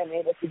fact that I'm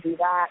able to do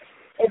that,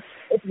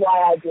 it's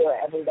why I do it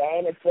every day,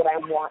 and it's what I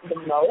want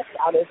the most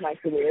out of my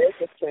career, is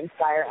just to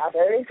inspire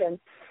others. And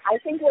I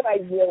think what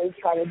I really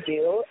try to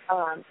do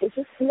is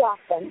just be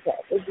authentic.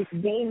 Is just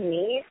being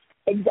me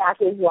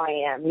exactly who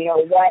I am.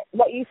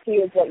 What you see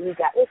is what you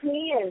get with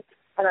me, and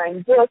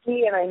I'm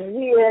dorky, and I'm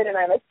weird, and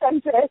I'm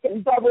eccentric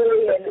and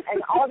bubbly,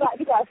 and all that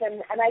stuff.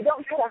 And I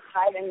don't try to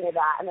hide any of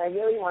that, and I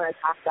really want to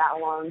pass that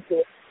along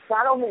to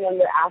not only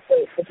younger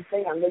athletes, but just the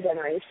younger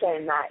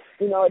generation that,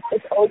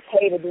 it's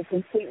okay to be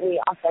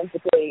completely,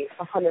 authentically,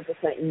 100%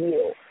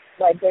 you.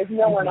 There's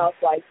no one else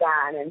like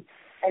that.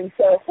 And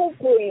so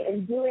hopefully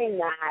in doing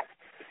that,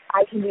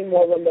 I can be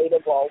more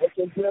relatable, which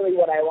is really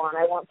what I want.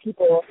 I want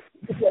people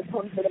to feel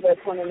comfortable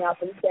coming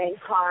up and saying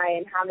hi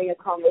and having a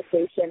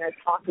conversation or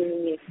talking to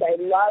me, because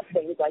I love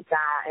things like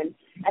that. And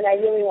I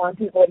really want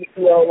people to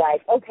feel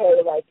okay,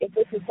 if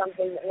this is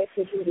something that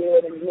Missy can do,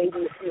 then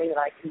maybe it's something that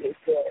I can do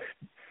too.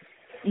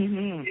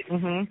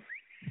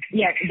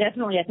 Yeah,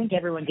 definitely. I think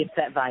everyone gets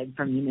that vibe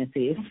from you,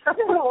 Missy.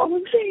 Oh,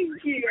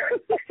 thank you.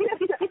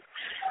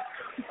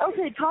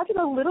 Okay, talking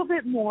a little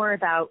bit more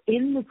about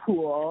in the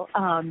pool.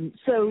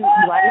 So you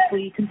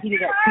obviously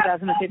competed at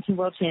 2015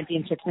 World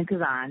Championships in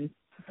Kazan.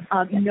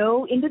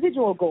 No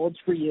individual golds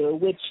for you,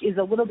 which is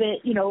a little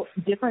bit,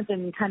 different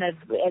than kind of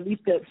at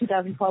least the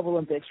 2012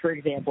 Olympics, for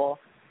example.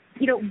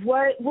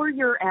 What were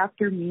your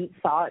after meet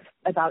thoughts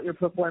about your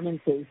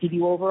performances? Did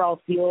you overall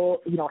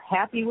feel,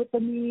 happy with the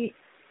meet?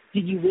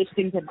 Did you wish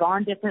things had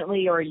gone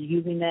differently, or are you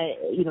using that,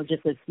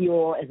 just as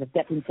fuel, as a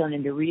stepping stone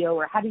into Rio?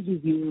 Or how did you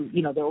view,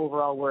 the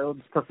overall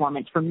world's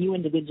performance from you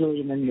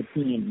individually and then the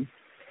team?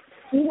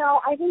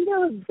 I think there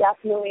was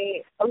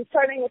definitely,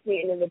 starting with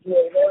me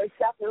individually, there was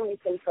definitely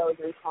some pros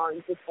and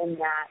cons within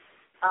that.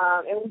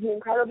 It was an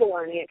incredible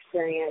learning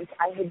experience.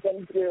 I had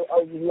been through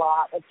a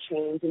lot of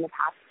change in the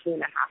past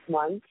 2.5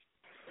 months.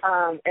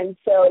 And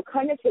so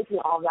kind of taking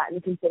all of that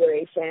into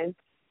consideration,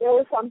 there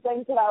were some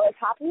things that I was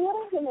happy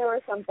with, and there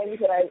were some things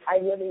that I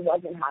really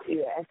wasn't happy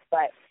with.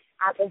 But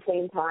at the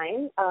same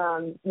time,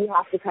 you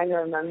have to kind of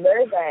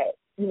remember that,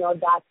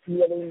 that's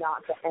really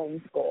not the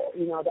end goal.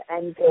 The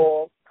end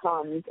goal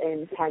comes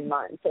in 10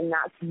 months, and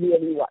that's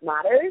really what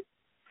matters.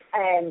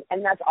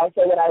 And that's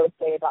also what I would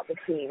say about the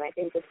team. I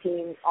think the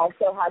team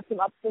also had some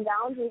ups and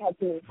downs. We had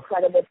some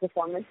incredible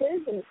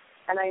performances, and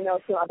I know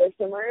some other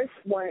swimmers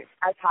weren't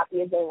as happy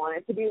as they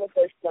wanted to be with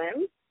their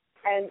swims.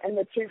 And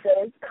the truth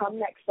is, come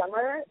next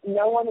summer,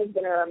 no one is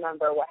going to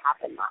remember what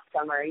happened last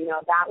summer.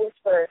 That was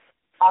for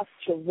us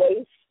to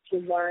race, to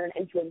learn,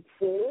 and to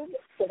improve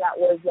so that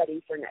we're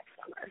ready for next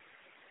summer.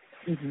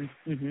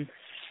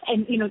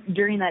 And,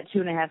 during that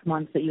 2.5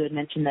 months that you had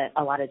mentioned that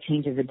a lot of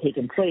changes had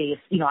taken place,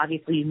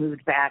 obviously you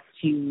moved back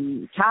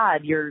to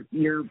Todd, your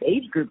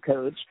age group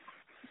coach.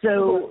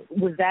 So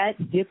was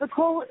that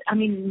difficult? I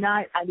mean,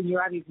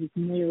 you're obviously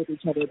familiar with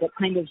each other, but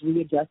kind of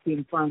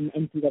readjusting from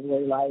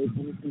NCAA life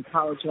and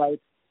college life,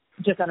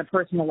 just on a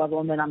personal level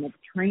and then on the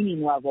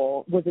training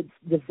level, was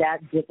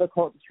that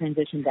difficult to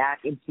transition back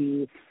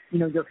into,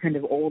 your kind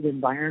of old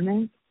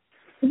environment?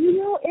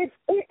 It's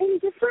in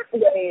different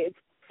ways.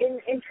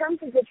 In terms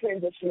of the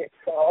transition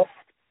itself,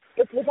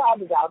 it's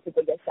without a doubt the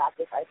biggest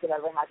sacrifice I've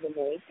ever had to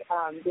make.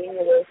 Being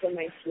away from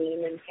my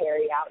team and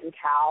Terry out in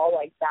Cal,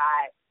 like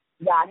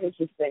that has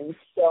just been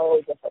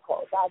so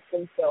difficult. That's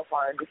been so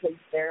hard because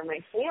they're my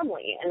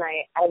family and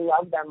I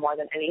love them more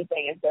than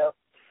anything. And so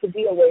to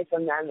be away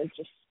from them is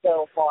just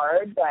so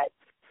hard. But,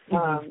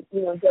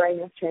 during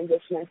this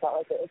transition, I felt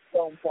like it was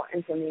so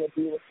important for me to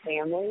be with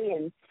family.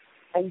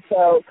 And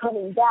so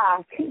coming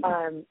back,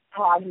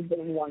 Todd has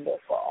been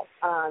wonderful.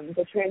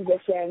 The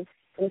transition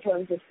in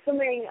terms of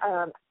swimming,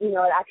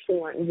 it actually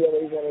went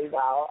really, really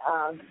well.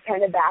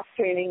 Kind of back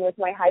training with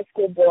my high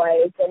school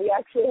boys. So we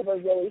actually have a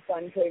really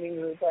fun training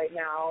group right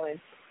now. And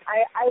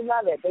I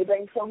love it. They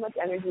bring so much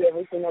energy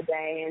every single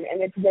day.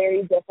 And it's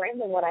very different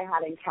than what I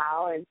had in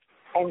Cal.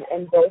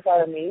 And both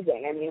are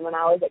amazing. I mean, when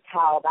I was at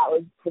Cal, that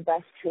was the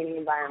best training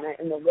environment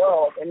in the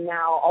world. And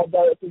now,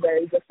 although it's a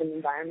very different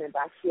environment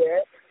back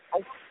here, I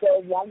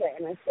still love it,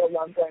 and I still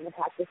love going to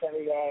practice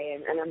every day,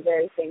 and I'm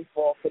very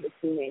thankful for the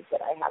teammates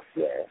that I have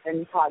here.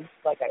 And Todd,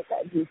 like I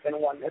said, he's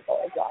been wonderful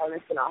as well, and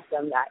it's been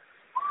awesome that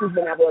he's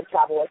been able to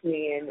travel with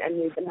me, and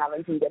we've been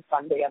having some good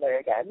fun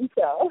together again.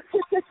 So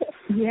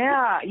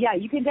yeah,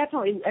 you can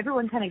definitely.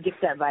 Everyone kind of gets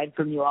that vibe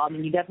from you all. I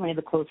mean, you definitely have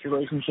a close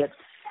relationship.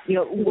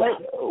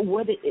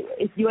 What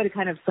if you had to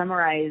kind of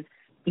summarize,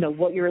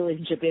 what your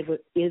relationship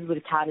is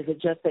with Todd? Is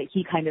it just that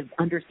he kind of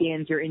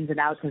understands your ins and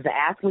outs as an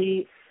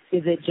athlete?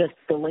 Is it just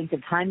the length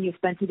of time you've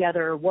spent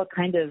together? What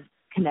kind of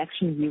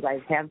connection do you guys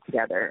have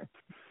together?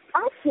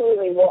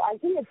 Absolutely. Well, I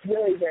think it's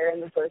really rare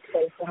in the first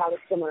place to have a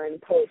swimmer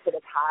and coach that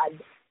have had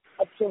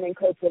a swimming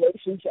coach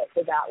relationship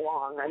for that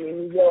long. I mean,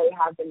 we really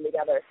have been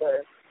together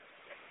for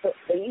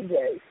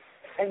ages.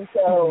 And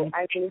so,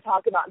 I mean,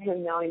 talk about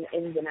him knowing the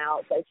ins and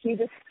outs. Like, he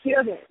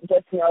doesn't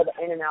just know the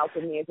in and outs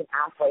of me as an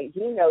athlete.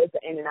 He knows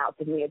the in and outs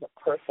of me as a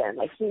person.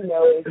 Like, he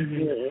knows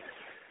me.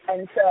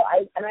 And so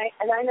I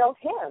know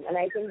him, and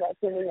I think that's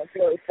something that's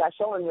really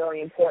special and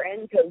really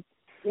important because,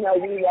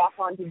 we walk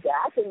onto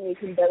deck and we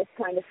can both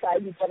kind of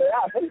size each other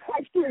up. And it's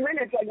like 2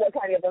 minutes, like what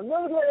kind of a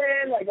mood we're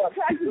in, like what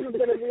practice is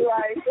going to be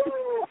like.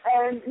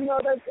 And,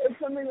 it's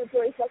something that's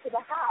really special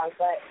to have.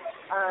 But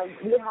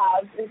we've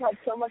had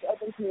so much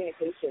open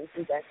communication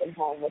since I've been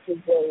home, which is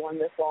really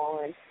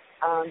wonderful. And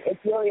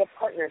it's really a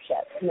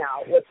partnership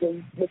now, which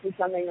is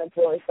something that's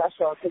really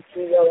special because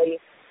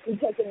we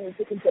take into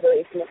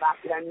consideration the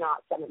fact that I'm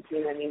not 17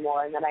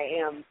 anymore and that I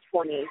am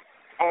 20,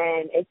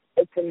 and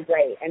it's been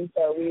great. And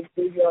so we've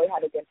really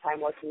had a good time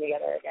working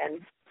together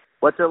again.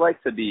 What's it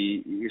like to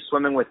you're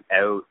swimming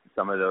without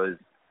some of those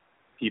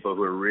people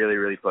who are really,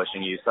 really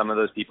pushing you, some of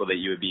those people that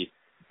you would be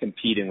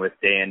competing with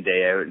day in,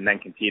 day out, and then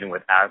competing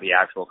with the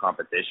actual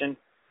competition?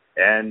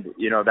 And,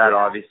 that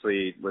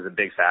obviously was a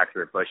big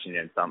factor of pushing you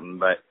in something.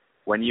 But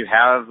when you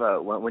have,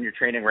 when you're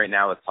training right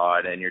now with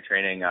Todd and you're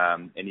training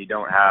and you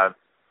don't have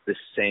the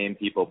same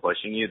people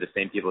pushing you, the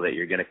same people that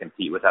you're going to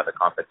compete with at the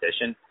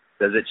competition,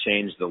 does it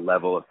change the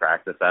level of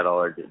practice at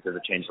all, or does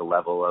it change the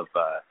level of,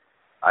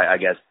 I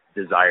guess,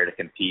 desire to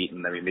compete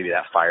and maybe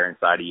that fire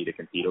inside of you to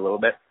compete a little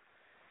bit?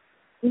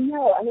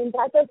 No, I mean,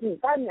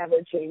 that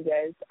never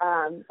changes.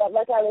 But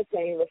like I was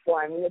saying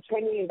before, I mean, the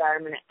training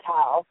environment at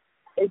Cal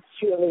is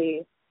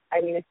truly,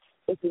 I mean,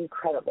 it's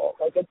incredible.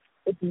 Like,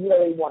 it's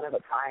really one of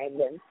a kind,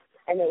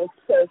 and it was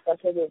so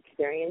special to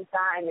experience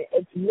that, and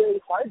it's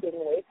really hard getting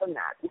away from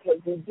that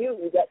because we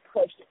get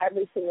pushed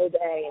every single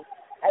day, and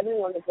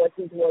everyone is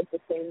working towards the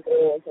same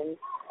goals, and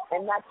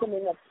that's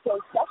something that's so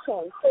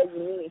special and so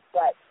unique.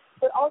 But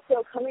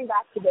also coming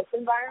back to this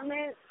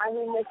environment, I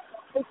mean,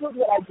 this was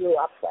what I grew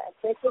up with.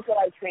 This was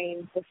what I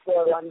trained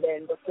before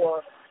London,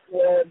 before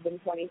World in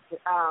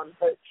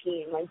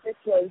 2013. Like, this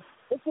was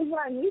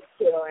what I'm used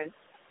to,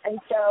 and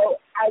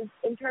so as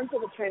in terms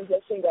of the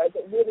transition goes,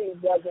 it really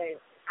wasn't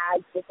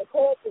as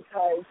difficult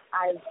because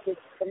I was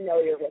just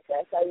familiar with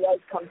this. I was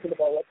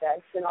comfortable with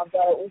this, and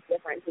although it was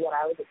different to what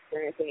I was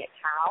experiencing at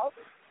Cal,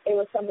 it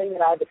was something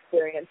that I've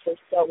experienced for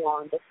so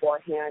long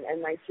beforehand,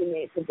 and my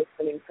teammates have just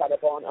been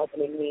incredible in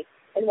opening me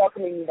and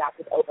welcoming me back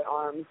with open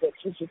arms, which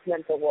has just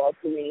meant the world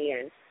to me,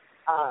 and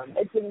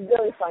it's been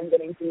really fun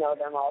getting to know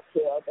them all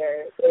too.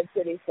 They're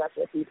pretty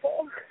special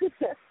people.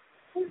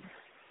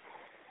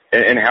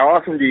 And how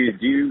often do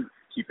you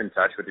keep in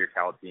touch with your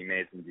Cal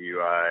teammates, and do you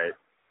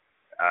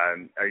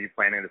are you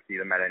planning to see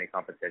them at any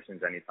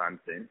competitions anytime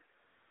soon?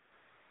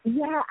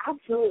 Yeah,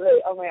 absolutely.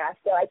 Oh my gosh.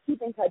 So I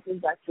keep in touch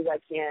as best as I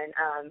can.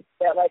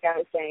 But like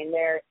I was saying,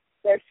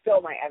 they're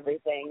still my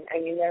everything. I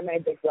mean, they're my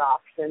big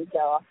rocks, and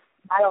so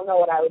I don't know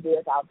what I would do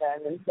without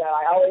them. And so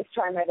I always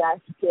try my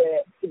best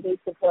to be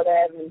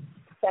supportive and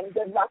send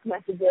good luck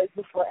messages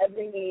before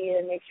every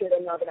meet and make sure they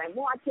know that I'm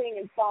watching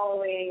and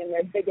following and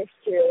their biggest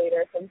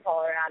cheerleader from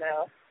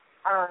Colorado.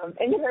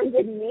 In terms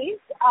of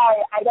meets,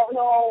 I don't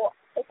know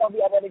if I'll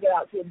be able to get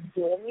out to a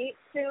dual meet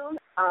soon.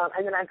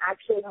 And then I'm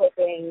actually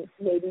hoping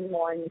maybe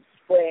more in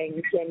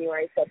spring,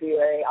 January,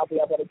 February, I'll be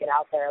able to get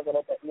out there a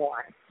little bit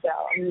more. So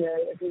I'm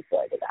really looking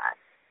forward to that.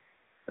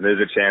 And is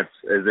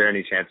there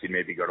any chance you'd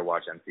maybe go to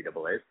watch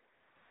NCAAs?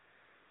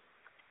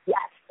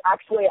 Yes,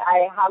 actually,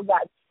 I have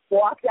that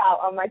blocked out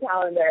on my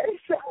calendar.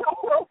 So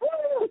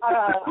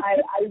I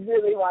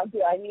really want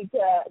to. I need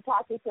to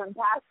talk to some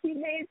past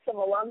teammates, some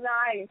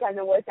alumni, and kind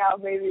of work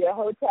out maybe a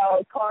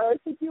hotel car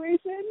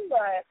situation.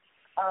 But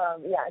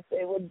yes,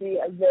 it would be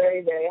a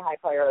very, very high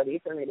priority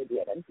for me to be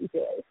at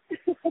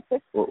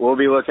NCAAs. We'll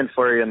be looking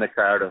for you in the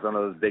crowd with one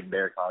of those big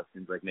bear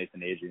costumes like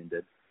Nathan Adrian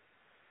did.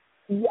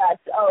 Yes,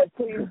 oh,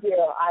 please do.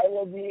 I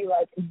will be,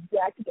 like,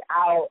 decked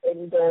out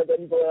in gold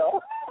and blue.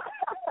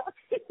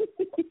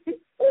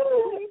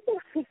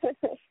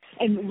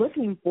 And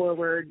looking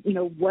forward,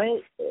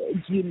 what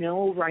do you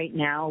know right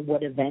now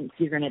what events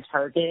you're going to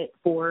target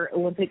for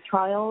Olympic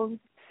trials?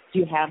 Do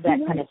you have that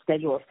kind of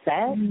schedule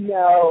set?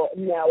 No,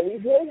 we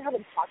really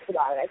haven't talked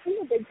about it. I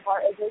think a big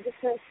part is we're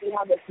just going to see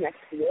how this next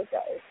year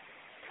goes.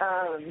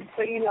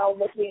 But,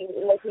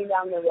 looking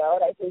down the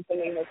road, I think the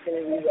thing that's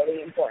going to be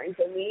really important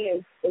to me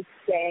is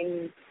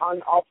staying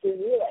on all three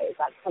relays.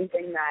 That's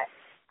something that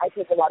I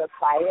take a lot of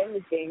pride in,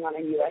 is being on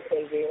a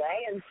USA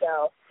relay. And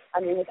so,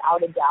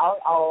 without a doubt,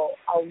 I'll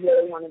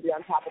really want to be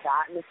on top of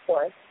that. And, of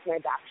course, my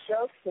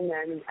backstrokes. And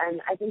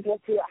I think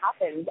we'll see what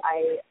happens.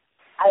 I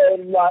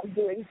love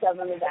doing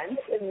 7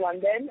 events in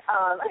London.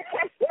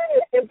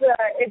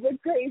 It's a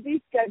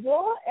crazy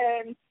schedule,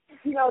 and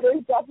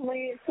there's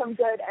definitely some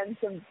good and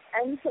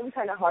some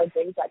kind of hard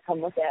things that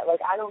come with it. Like,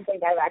 I don't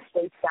think I've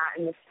actually sat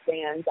in the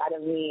stands at a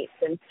meet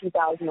since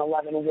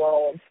 2011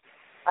 Worlds,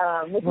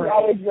 which is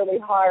always really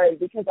hard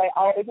because I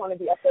always want to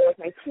be up there with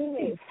my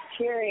teammates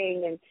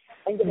cheering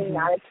and getting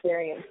that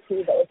experience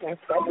too. But with my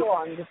schedule,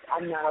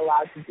 I'm not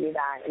allowed to do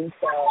that, and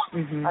so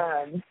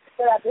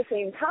but at the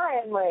same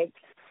time, like,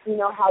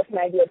 how can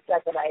I be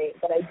upset that I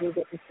do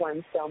get to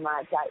swim so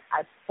much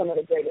at some of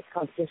the greatest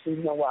competitions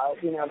in the world?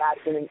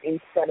 That's an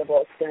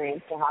incredible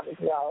experience to have as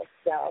well.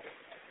 So,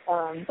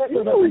 but we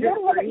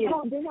haven't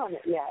honed in on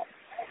it yet.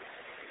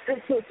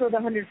 So the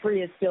 100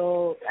 free is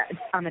still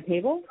on the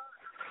table?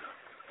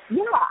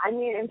 Yeah,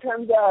 in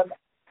terms of,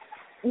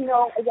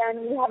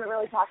 again, we haven't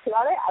really talked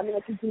about it. I'm going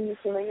to continue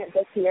swimming it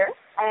this year,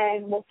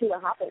 and we'll see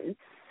what happens.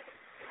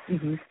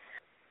 Mm-hmm.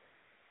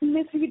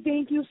 Missy,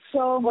 thank you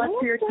so much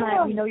for your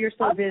time. We know you're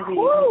so busy.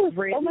 Course.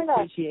 Really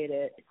appreciate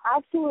it.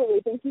 Absolutely.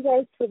 Thank you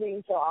guys for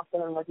being so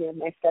awesome and working with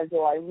my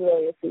schedule. I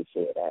really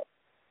appreciate it.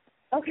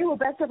 Okay, well,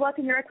 best of luck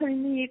in your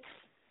upcoming meets.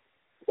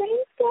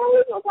 Thanks,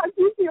 guys. I'll talk to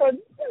you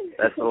soon.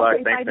 Best of luck.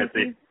 Thanks,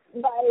 Missy.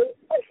 Bye.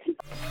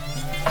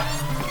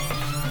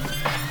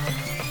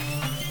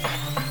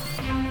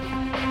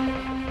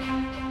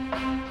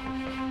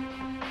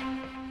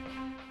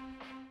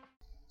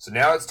 So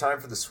now it's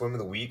time for the swim of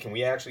the week, and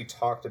we actually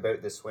talked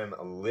about this swim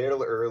a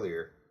little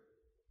earlier,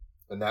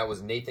 and that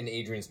was Nathan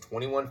Adrian's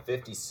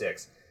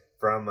 21:56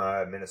 from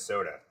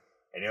Minnesota.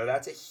 And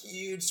that's a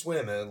huge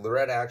swim.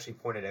 Loretta actually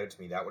pointed out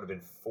to me that would have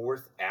been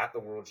 4th at the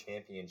World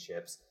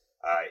Championships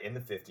in the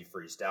 50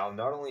 freestyle.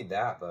 Not only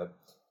that, but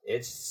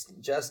it's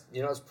just,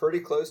 it's pretty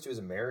close to his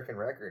American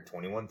record,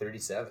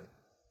 21:37.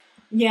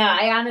 Yeah,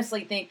 I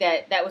honestly think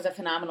that was a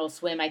phenomenal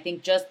swim. I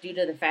think just due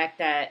to the fact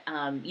that,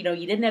 you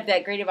didn't have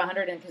that great of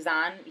 100 in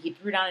Kazan. He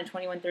threw down in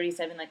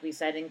 21:37, like we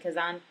said, in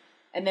Kazan.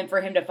 And then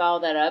for him to follow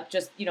that up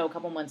just, a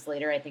couple months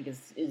later, I think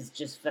is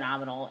just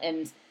phenomenal.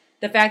 And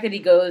the fact that he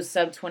goes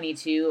sub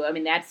 22,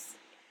 that's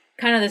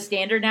kind of the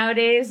standard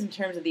nowadays in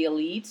terms of the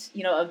elite,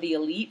 of the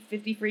elite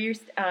 50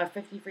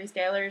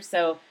 freestylers.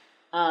 So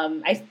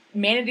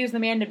Manidu's the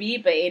man to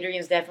beat, but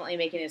Adrian's definitely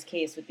making his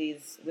case with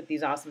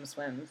these awesome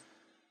swims.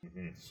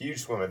 Mm-hmm.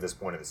 Huge swim at this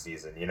point of the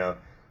season.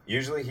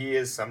 Usually he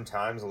is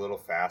sometimes a little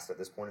fast at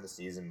this point of the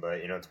season,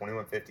 but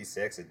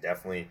 21:56, it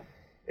definitely,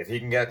 if he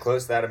can get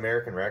close to that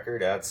American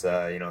record, that's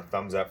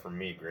thumbs up from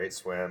me. Great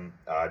swim,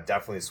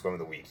 definitely the swim of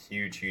the week.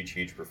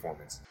 Huge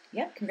performance.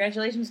 Yep,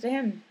 congratulations to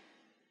him.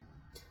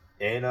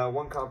 And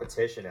one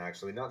competition,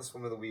 actually, not the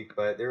swim of the week,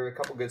 but there were a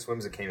couple good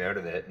swims that came out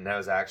of it, and that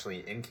was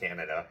actually in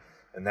Canada,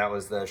 and that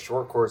was the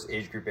Short Course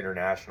Age Group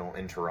International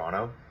in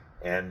Toronto.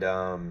 And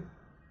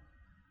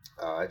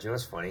do you know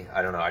what's funny?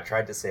 I don't know. I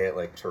tried to say it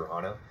like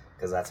Toronto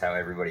because that's how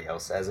everybody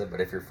else says it. But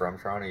if you're from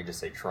Toronto, you just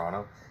say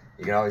Toronto.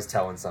 You can always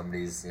tell when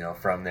somebody's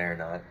from there or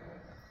not.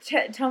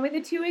 Tell me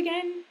the two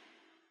again.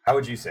 How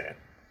would you say it?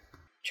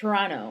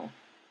 Toronto.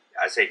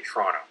 I say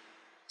Toronto.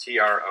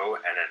 Tronno.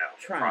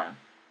 Toronto.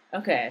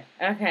 Okay.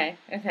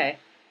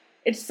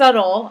 It's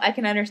subtle. I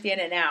can understand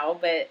it now,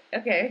 but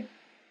okay.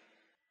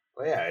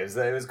 Well, yeah,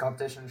 it was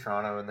competition in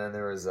Toronto, and then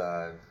there was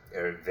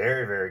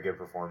very, very good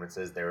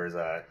performances. There was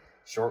a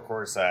short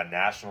course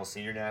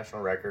senior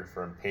national record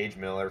from Paige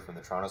Miller from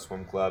the Toronto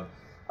Swim Club.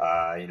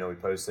 We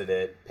posted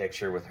it,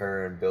 picture with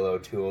her and Bill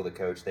O'Toole, the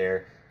coach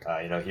there.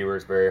 He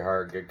works very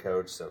hard, good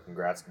coach, so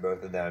congrats to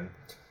both of them.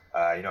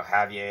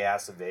 Javier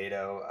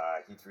Acevedo,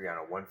 he threw on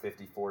a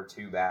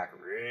 154.2 back,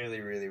 really,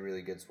 really,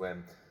 really good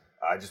swim.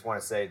 I just want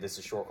to say this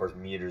is short course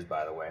meters,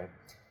 by the way.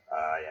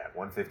 Yeah,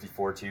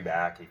 154.2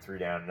 back. He threw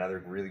down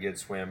another really good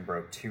swim,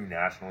 broke 2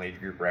 national age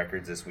group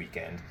records this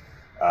weekend.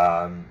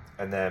 And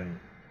then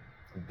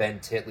Ben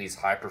Titley's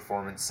High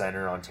Performance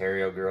Center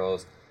Ontario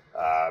girls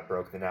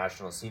broke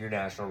the senior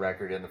national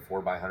record in the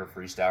 4x100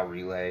 freestyle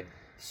relay.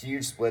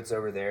 Huge splits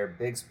over there.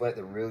 Big split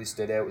that really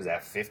stood out was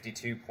at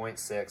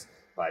 52.6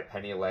 by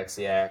Penny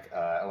Alexiak.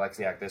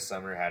 Alexiak this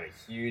summer had a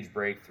huge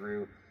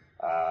breakthrough.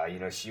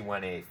 She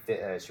won a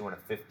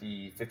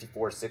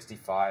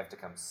 54.65 to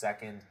come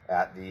second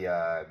at the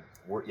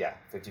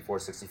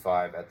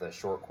 54.65 at the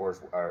short course.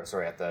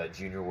 At the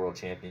Junior World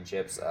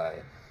Championships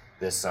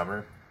this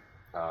summer.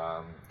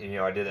 I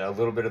did a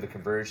little bit of the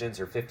conversions.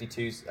 Her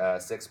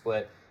 52.6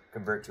 split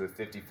convert to a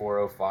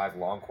 54.05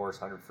 long course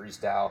 100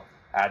 freestyle.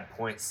 Add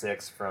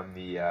 0.6 from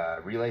the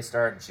relay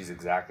start, and she's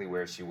exactly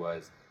where she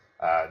was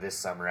this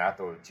summer at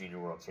the Junior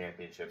World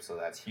Championship. So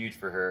that's huge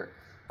for her.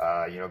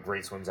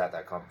 Great swims at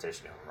that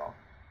competition overall.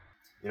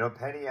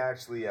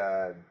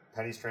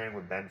 Penny's training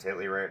with Ben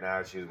Titley right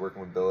now. She was working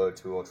with Bill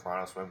O'Toole,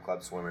 Toronto Swim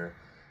Club swimmer.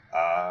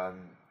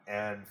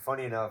 And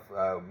funny enough,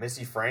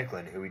 Missy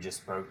Franklin, who we just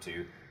spoke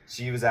to,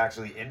 she was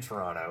actually in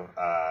Toronto,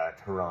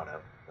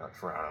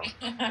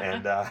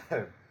 and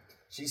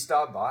she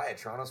stopped by at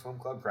Toronto Swim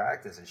Club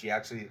practice, and she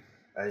also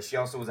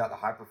was at the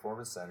High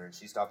Performance Center, and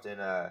she stopped in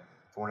for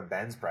one of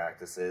Ben's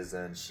practices,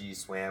 and she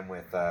swam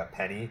with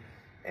Penny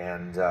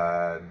and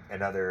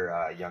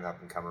another young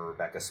up-and-comer,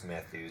 Rebecca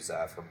Smith, who's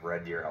from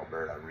Red Deer,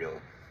 Alberta, real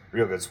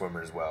good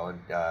swimmer as well.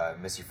 And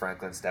Missy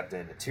Franklin stepped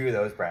into 2 of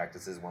those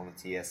practices, one with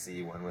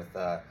TSC, one with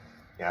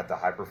at the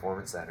High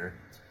Performance Center.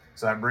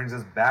 So that brings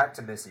us back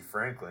to Missy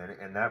Franklin,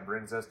 and that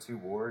brings us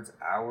towards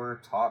our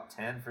top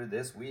 10 for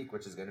this week,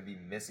 which is going to be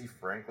Missy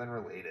Franklin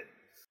related.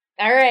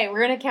 All right,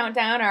 we're going to count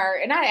down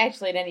not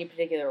actually in any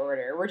particular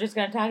order. We're just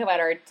going to talk about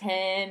our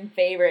 10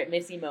 favorite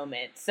Missy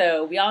moments.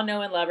 So we all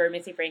know and love her.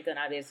 Missy Franklin,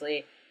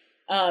 obviously,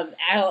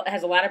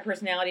 has a lot of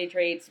personality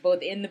traits,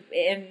 both in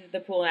the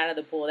pool and out of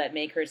the pool, that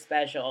make her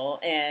special.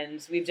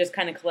 And we've just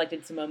kind of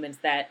collected some moments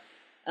that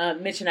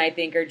Mitch and I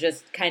think are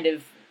just kind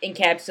of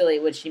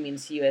encapsulate what she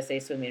means to USA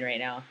Swimming right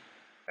now.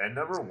 And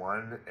number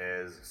one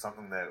is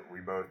something that we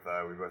both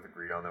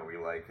agreed on that we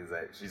like, is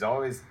that she's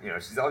always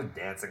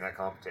dancing at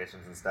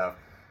competitions and stuff.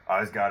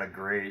 Always got a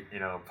great,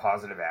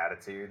 positive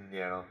attitude.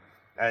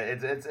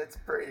 It's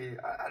pretty,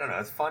 I don't know,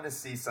 it's fun to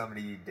see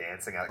somebody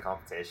dancing at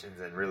competitions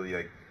and really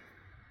like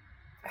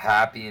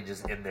happy and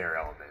just in their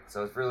element.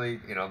 So it's really,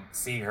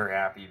 seeing her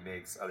happy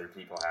makes other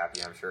people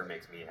happy. I'm sure it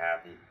makes me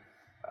happy.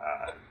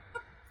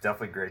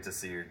 Definitely great to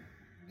see her,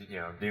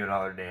 doing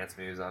all her dance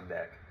moves on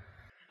deck.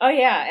 Oh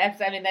yeah,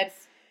 I mean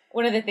that's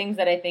one of the things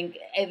that I think,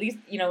 at least,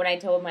 when I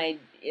told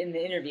in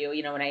the interview,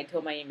 when I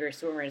told my younger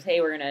swimmers,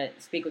 hey, we're going to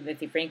speak with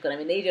Missy Franklin, I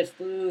mean, they just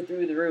flew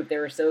through the roof. They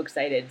were so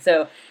excited.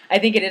 So I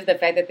think it is the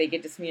fact that they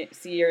get to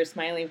see her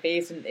smiling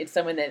face, and it's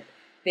someone that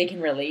they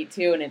can relate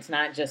to, and it's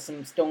not just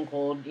some stone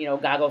cold,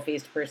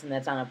 goggle-faced person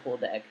that's on a pool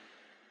deck.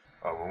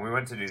 Oh, when we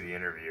went to do the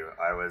interview,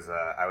 I was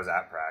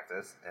at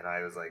practice, and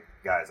I was like,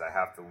 guys, I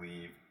have to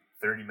leave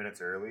 30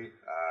 minutes early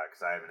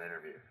because I have an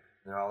interview.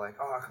 And they're all like,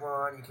 oh, come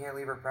on, you can't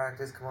leave her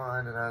practice, come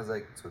on. And I was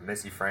like, it's with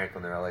Missy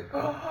Franklin. They're all like,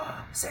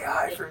 oh, say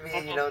hi for me,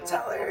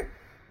 tell her.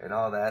 And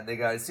all that.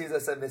 And as soon as I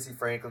said Missy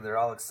Franklin, they're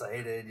all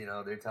excited,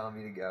 they're telling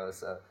me to go.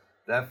 So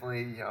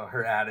definitely,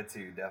 her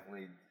attitude,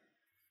 definitely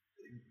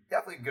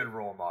a good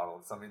role model.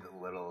 It's something that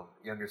little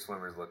younger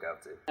swimmers look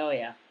up to. Oh,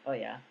 yeah.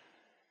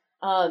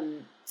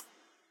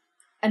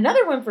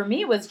 Another one for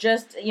me was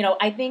just,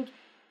 I think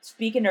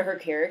speaking to her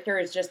character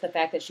is just the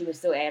fact that she was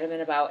so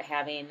adamant about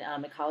having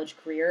a college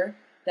career.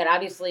 That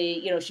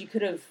obviously, she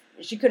could have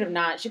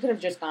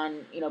just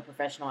gone,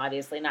 professional,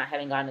 obviously, not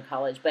having gone to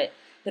college. But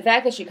the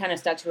fact that she kind of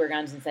stuck to her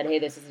guns and said, hey,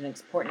 this is an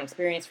important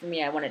experience for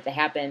me, I want it to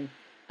happen.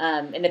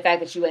 And the fact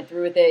that she went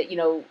through with it,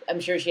 I'm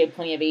sure she had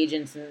plenty of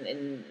agents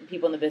and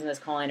people in the business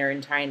calling her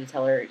and trying to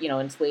tell her,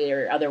 and sway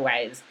her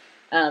otherwise.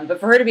 But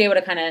for her to be able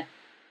to kind of,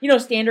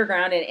 stand her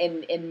ground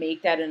and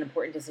make that an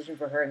important decision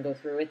for her and go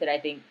through with it, I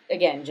think,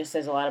 again, just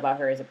says a lot about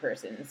her as a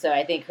person. So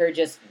I think her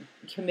just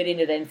committing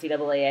to the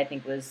NCAA, I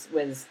think, was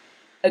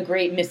a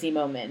great Missy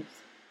moment.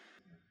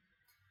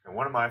 And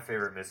one of my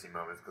favorite Missy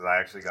moments, because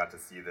I actually got to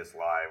see this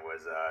live,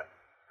 was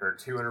her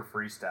 200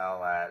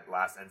 freestyle at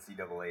last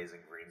NCAAs in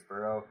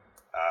Greensboro.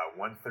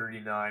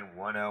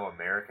 139.10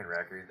 American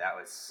record. That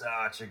was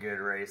such a good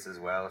race as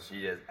well.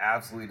 She has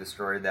absolutely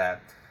destroyed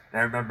that. And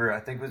I remember, I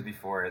think it was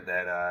before it,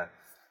 that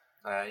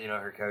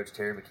her coach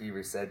Terry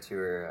McKeever said to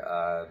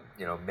her,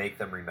 make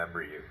them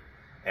remember you.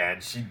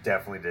 And she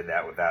definitely did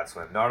that with that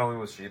swim. Not only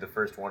was she the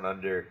first one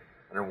under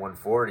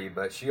 140,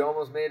 but she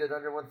almost made it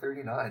under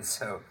 139.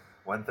 So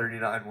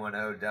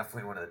 139.10,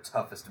 definitely one of the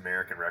toughest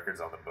American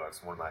records on the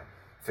books. One of my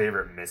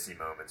favorite Missy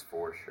moments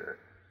for sure.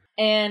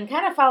 And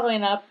kind of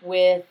following up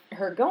with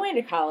her going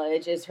to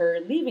college is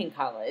her leaving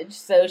college.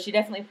 So she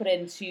definitely put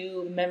in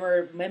 2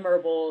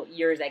 memorable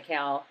years at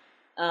Cal.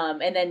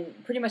 And then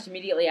pretty much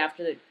immediately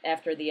after the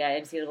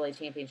NCAA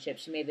championship,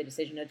 she made the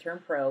decision to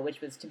turn pro,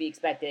 which was to be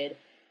expected.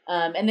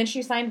 And then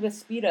she signed with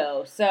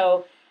Speedo.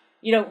 So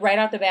right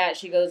off the bat,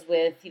 she goes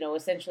with,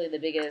 essentially the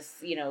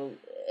biggest,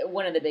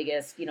 one of the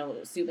biggest,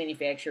 suit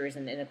manufacturers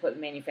and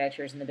equipment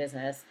manufacturers in the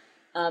business.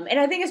 And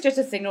I think it's just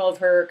a signal of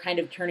her kind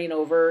of turning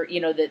over,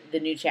 the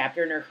new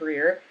chapter in her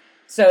career.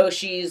 So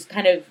she's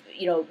kind of,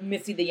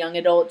 Missy the young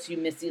adult to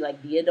Missy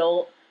like the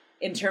adult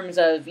in terms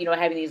of,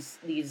 having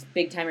these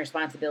big time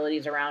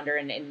responsibilities around her.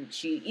 And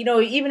she,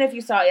 even if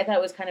you saw, I thought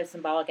it was kind of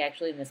symbolic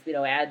actually in the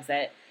Speedo ads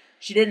that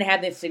she didn't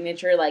have this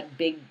signature, like,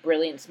 big,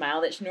 brilliant smile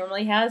that she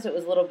normally has. It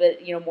was a little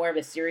bit, more of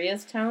a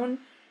serious tone.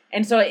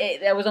 And so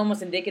that was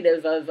almost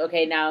indicative of,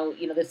 okay, now,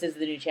 this is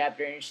the new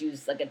chapter, and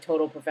she's, like, a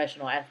total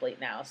professional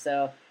athlete now.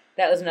 So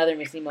that was another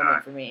Missy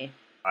moment for me.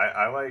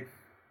 I like,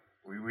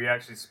 we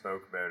actually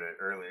spoke about it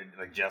earlier,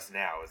 like, just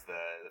now, is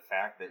the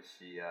fact that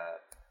she,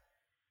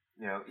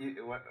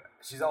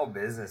 she's all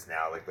business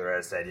now. Like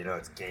Loretta said,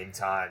 it's game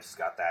time. She's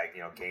got that,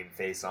 game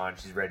face on.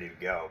 She's ready to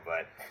go.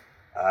 But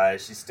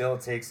she still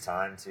takes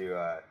time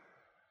to,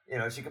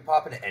 she could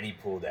pop into any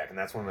pool deck, and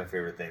that's one of my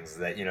favorite things. Is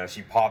that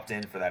she popped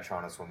in for that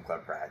Toronto Swim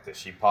Club practice.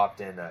 She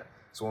popped in to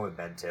swim with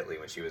Ben Titley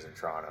when she was in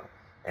Toronto,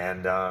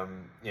 and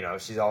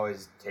she's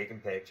always taking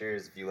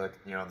pictures. If you look,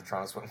 on the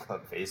Toronto Swim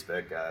Club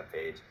Facebook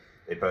page,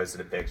 they posted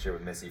a picture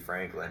with Missy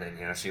Franklin,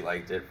 and she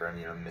liked it from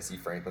Missy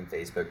Franklin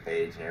Facebook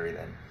page and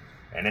everything,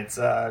 and it's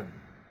I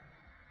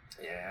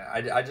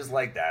just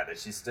like that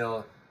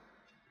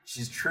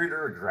she's true to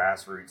her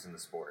grassroots in the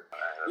sport.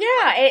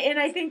 Yeah, and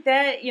I think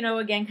that,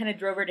 again, kind of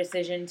drove her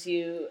decision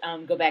to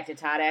go back to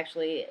Todd,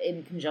 actually,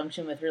 in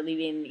conjunction with her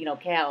leaving,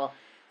 Cal.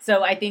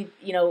 So I think,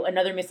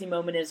 another Missy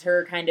moment is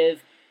her kind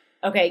of,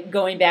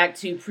 going back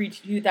to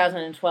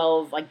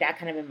pre-2012, like that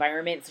kind of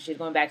environment. So she's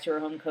going back to her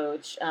home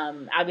coach.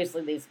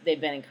 Obviously, they've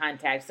been in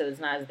contact, so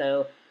it's not as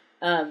though,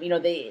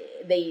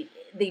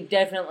 they've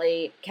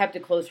definitely kept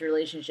a close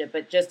relationship,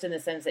 but just in the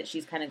sense that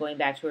she's kind of going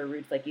back to her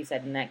roots, like you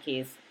said, in that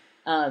case.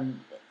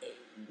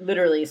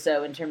 Literally,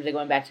 so in terms of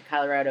going back to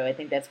Colorado, I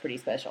think that's pretty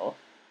special.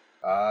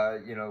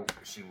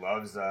 She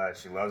loves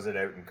it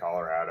out in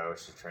Colorado.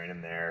 She's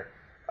training there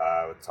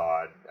with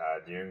Todd,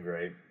 doing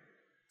great.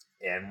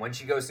 And when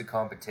she goes to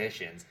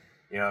competitions,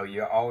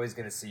 you're always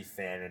going to see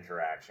fan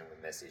interaction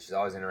with Missy. She's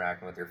always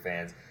interacting with her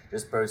fans.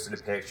 Just posted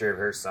a picture of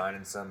her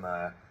signing some,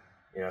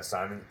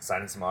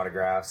 signing some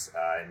autographs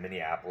in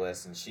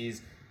Minneapolis, and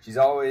she's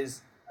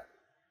always.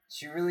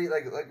 She really,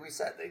 like we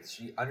said,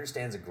 she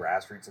understands the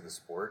grassroots of the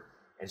sport,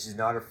 and she's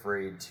not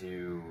afraid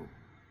to,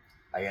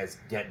 I guess,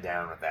 get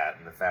down with that.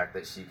 And the fact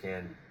that she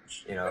can,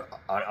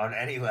 on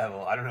any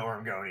level, I don't know where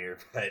I'm going here,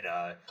 but,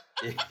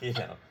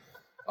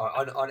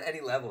 on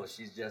any level,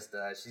 she's just,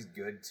 she's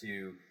good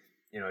to,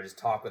 just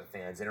talk with the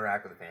fans,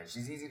 interact with the fans.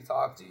 She's easy to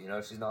talk to,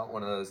 she's not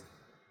one of those,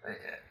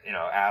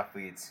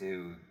 athletes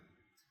who,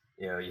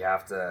 you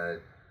have to,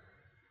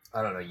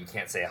 I don't know, you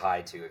can't say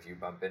hi to if you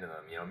bump into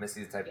them.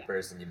 Missy's the type of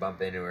person, you bump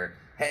into her,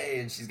 hey,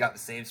 and she's got the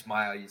same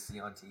smile you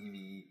see on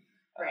TV.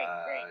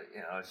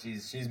 Right.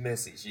 She's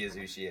Missy. She is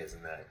who she is,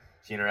 and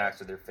she interacts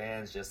with her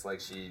fans just like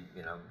she,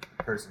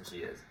 person she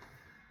is.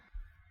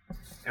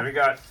 And we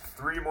got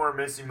 3 more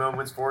Missy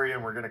moments for you,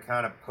 and we're going to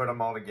kind of put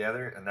them all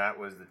together, and that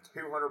was the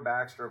 200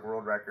 backstroke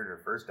world record.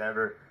 Her first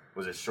ever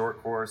was a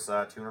short course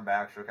 200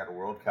 backstroke at a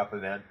World Cup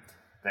event.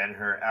 Then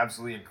her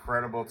absolutely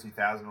incredible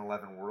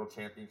 2011 World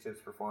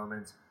Championships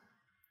performance.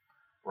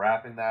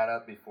 Wrapping that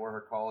up before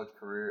her college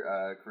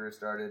career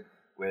started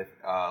with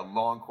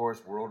long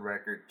course world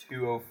record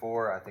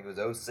 2:04, I think it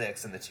was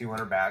 06 in the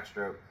 200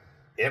 backstroke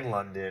in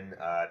London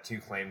to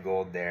claim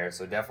gold there.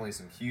 So definitely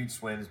some huge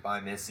swims by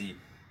Missy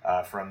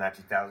from that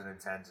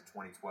 2010 to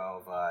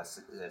 2012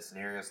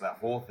 scenario. So that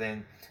whole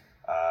thing,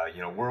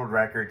 world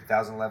record,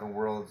 2011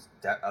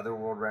 other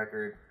world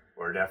record,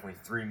 were definitely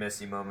 3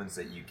 Missy moments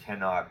that you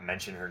cannot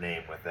mention her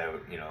name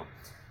without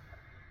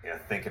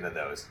thinking of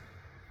those.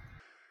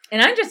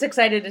 And I'm just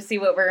excited to see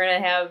what we're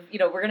going to have.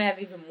 We're going to have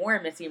even more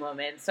Missy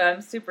moments. So I'm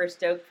super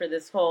stoked for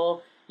this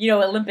whole,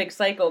 Olympic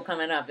cycle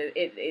coming up.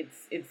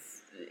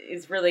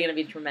 It's really going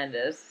to be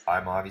tremendous.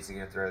 I'm obviously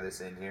going to throw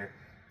this in here.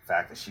 The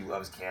fact that she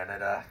loves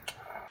Canada.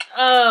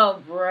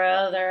 Oh,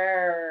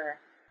 brother.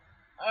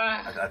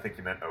 I think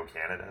you meant "Oh,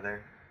 Canada"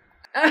 there.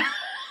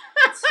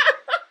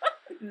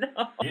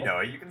 No. You know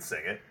it. You can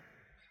sing it.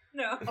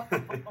 No.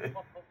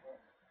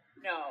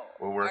 No.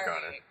 We'll work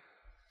on it.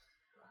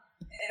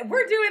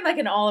 We're doing like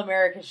an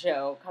all-America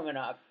show coming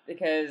up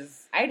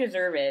because I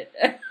deserve it.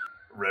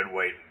 Red,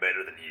 white, and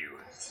better than you.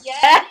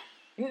 Yeah.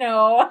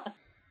 No.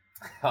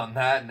 On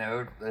that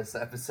note, this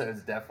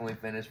episode's definitely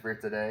finished for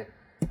today.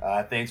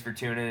 Thanks for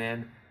tuning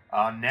in.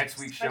 On next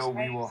week's show,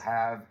 we will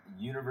have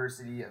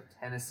University of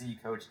Tennessee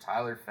coach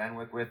Tyler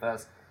Fenwick with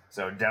us.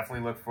 So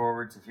definitely look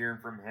forward to hearing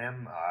from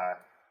him.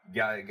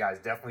 Guys,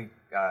 definitely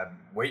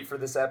wait for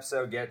this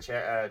episode.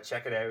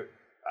 Check it out.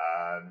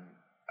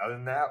 Other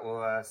than that,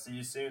 we'll see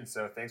you soon.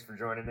 So thanks for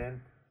joining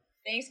in.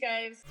 Thanks,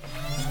 guys.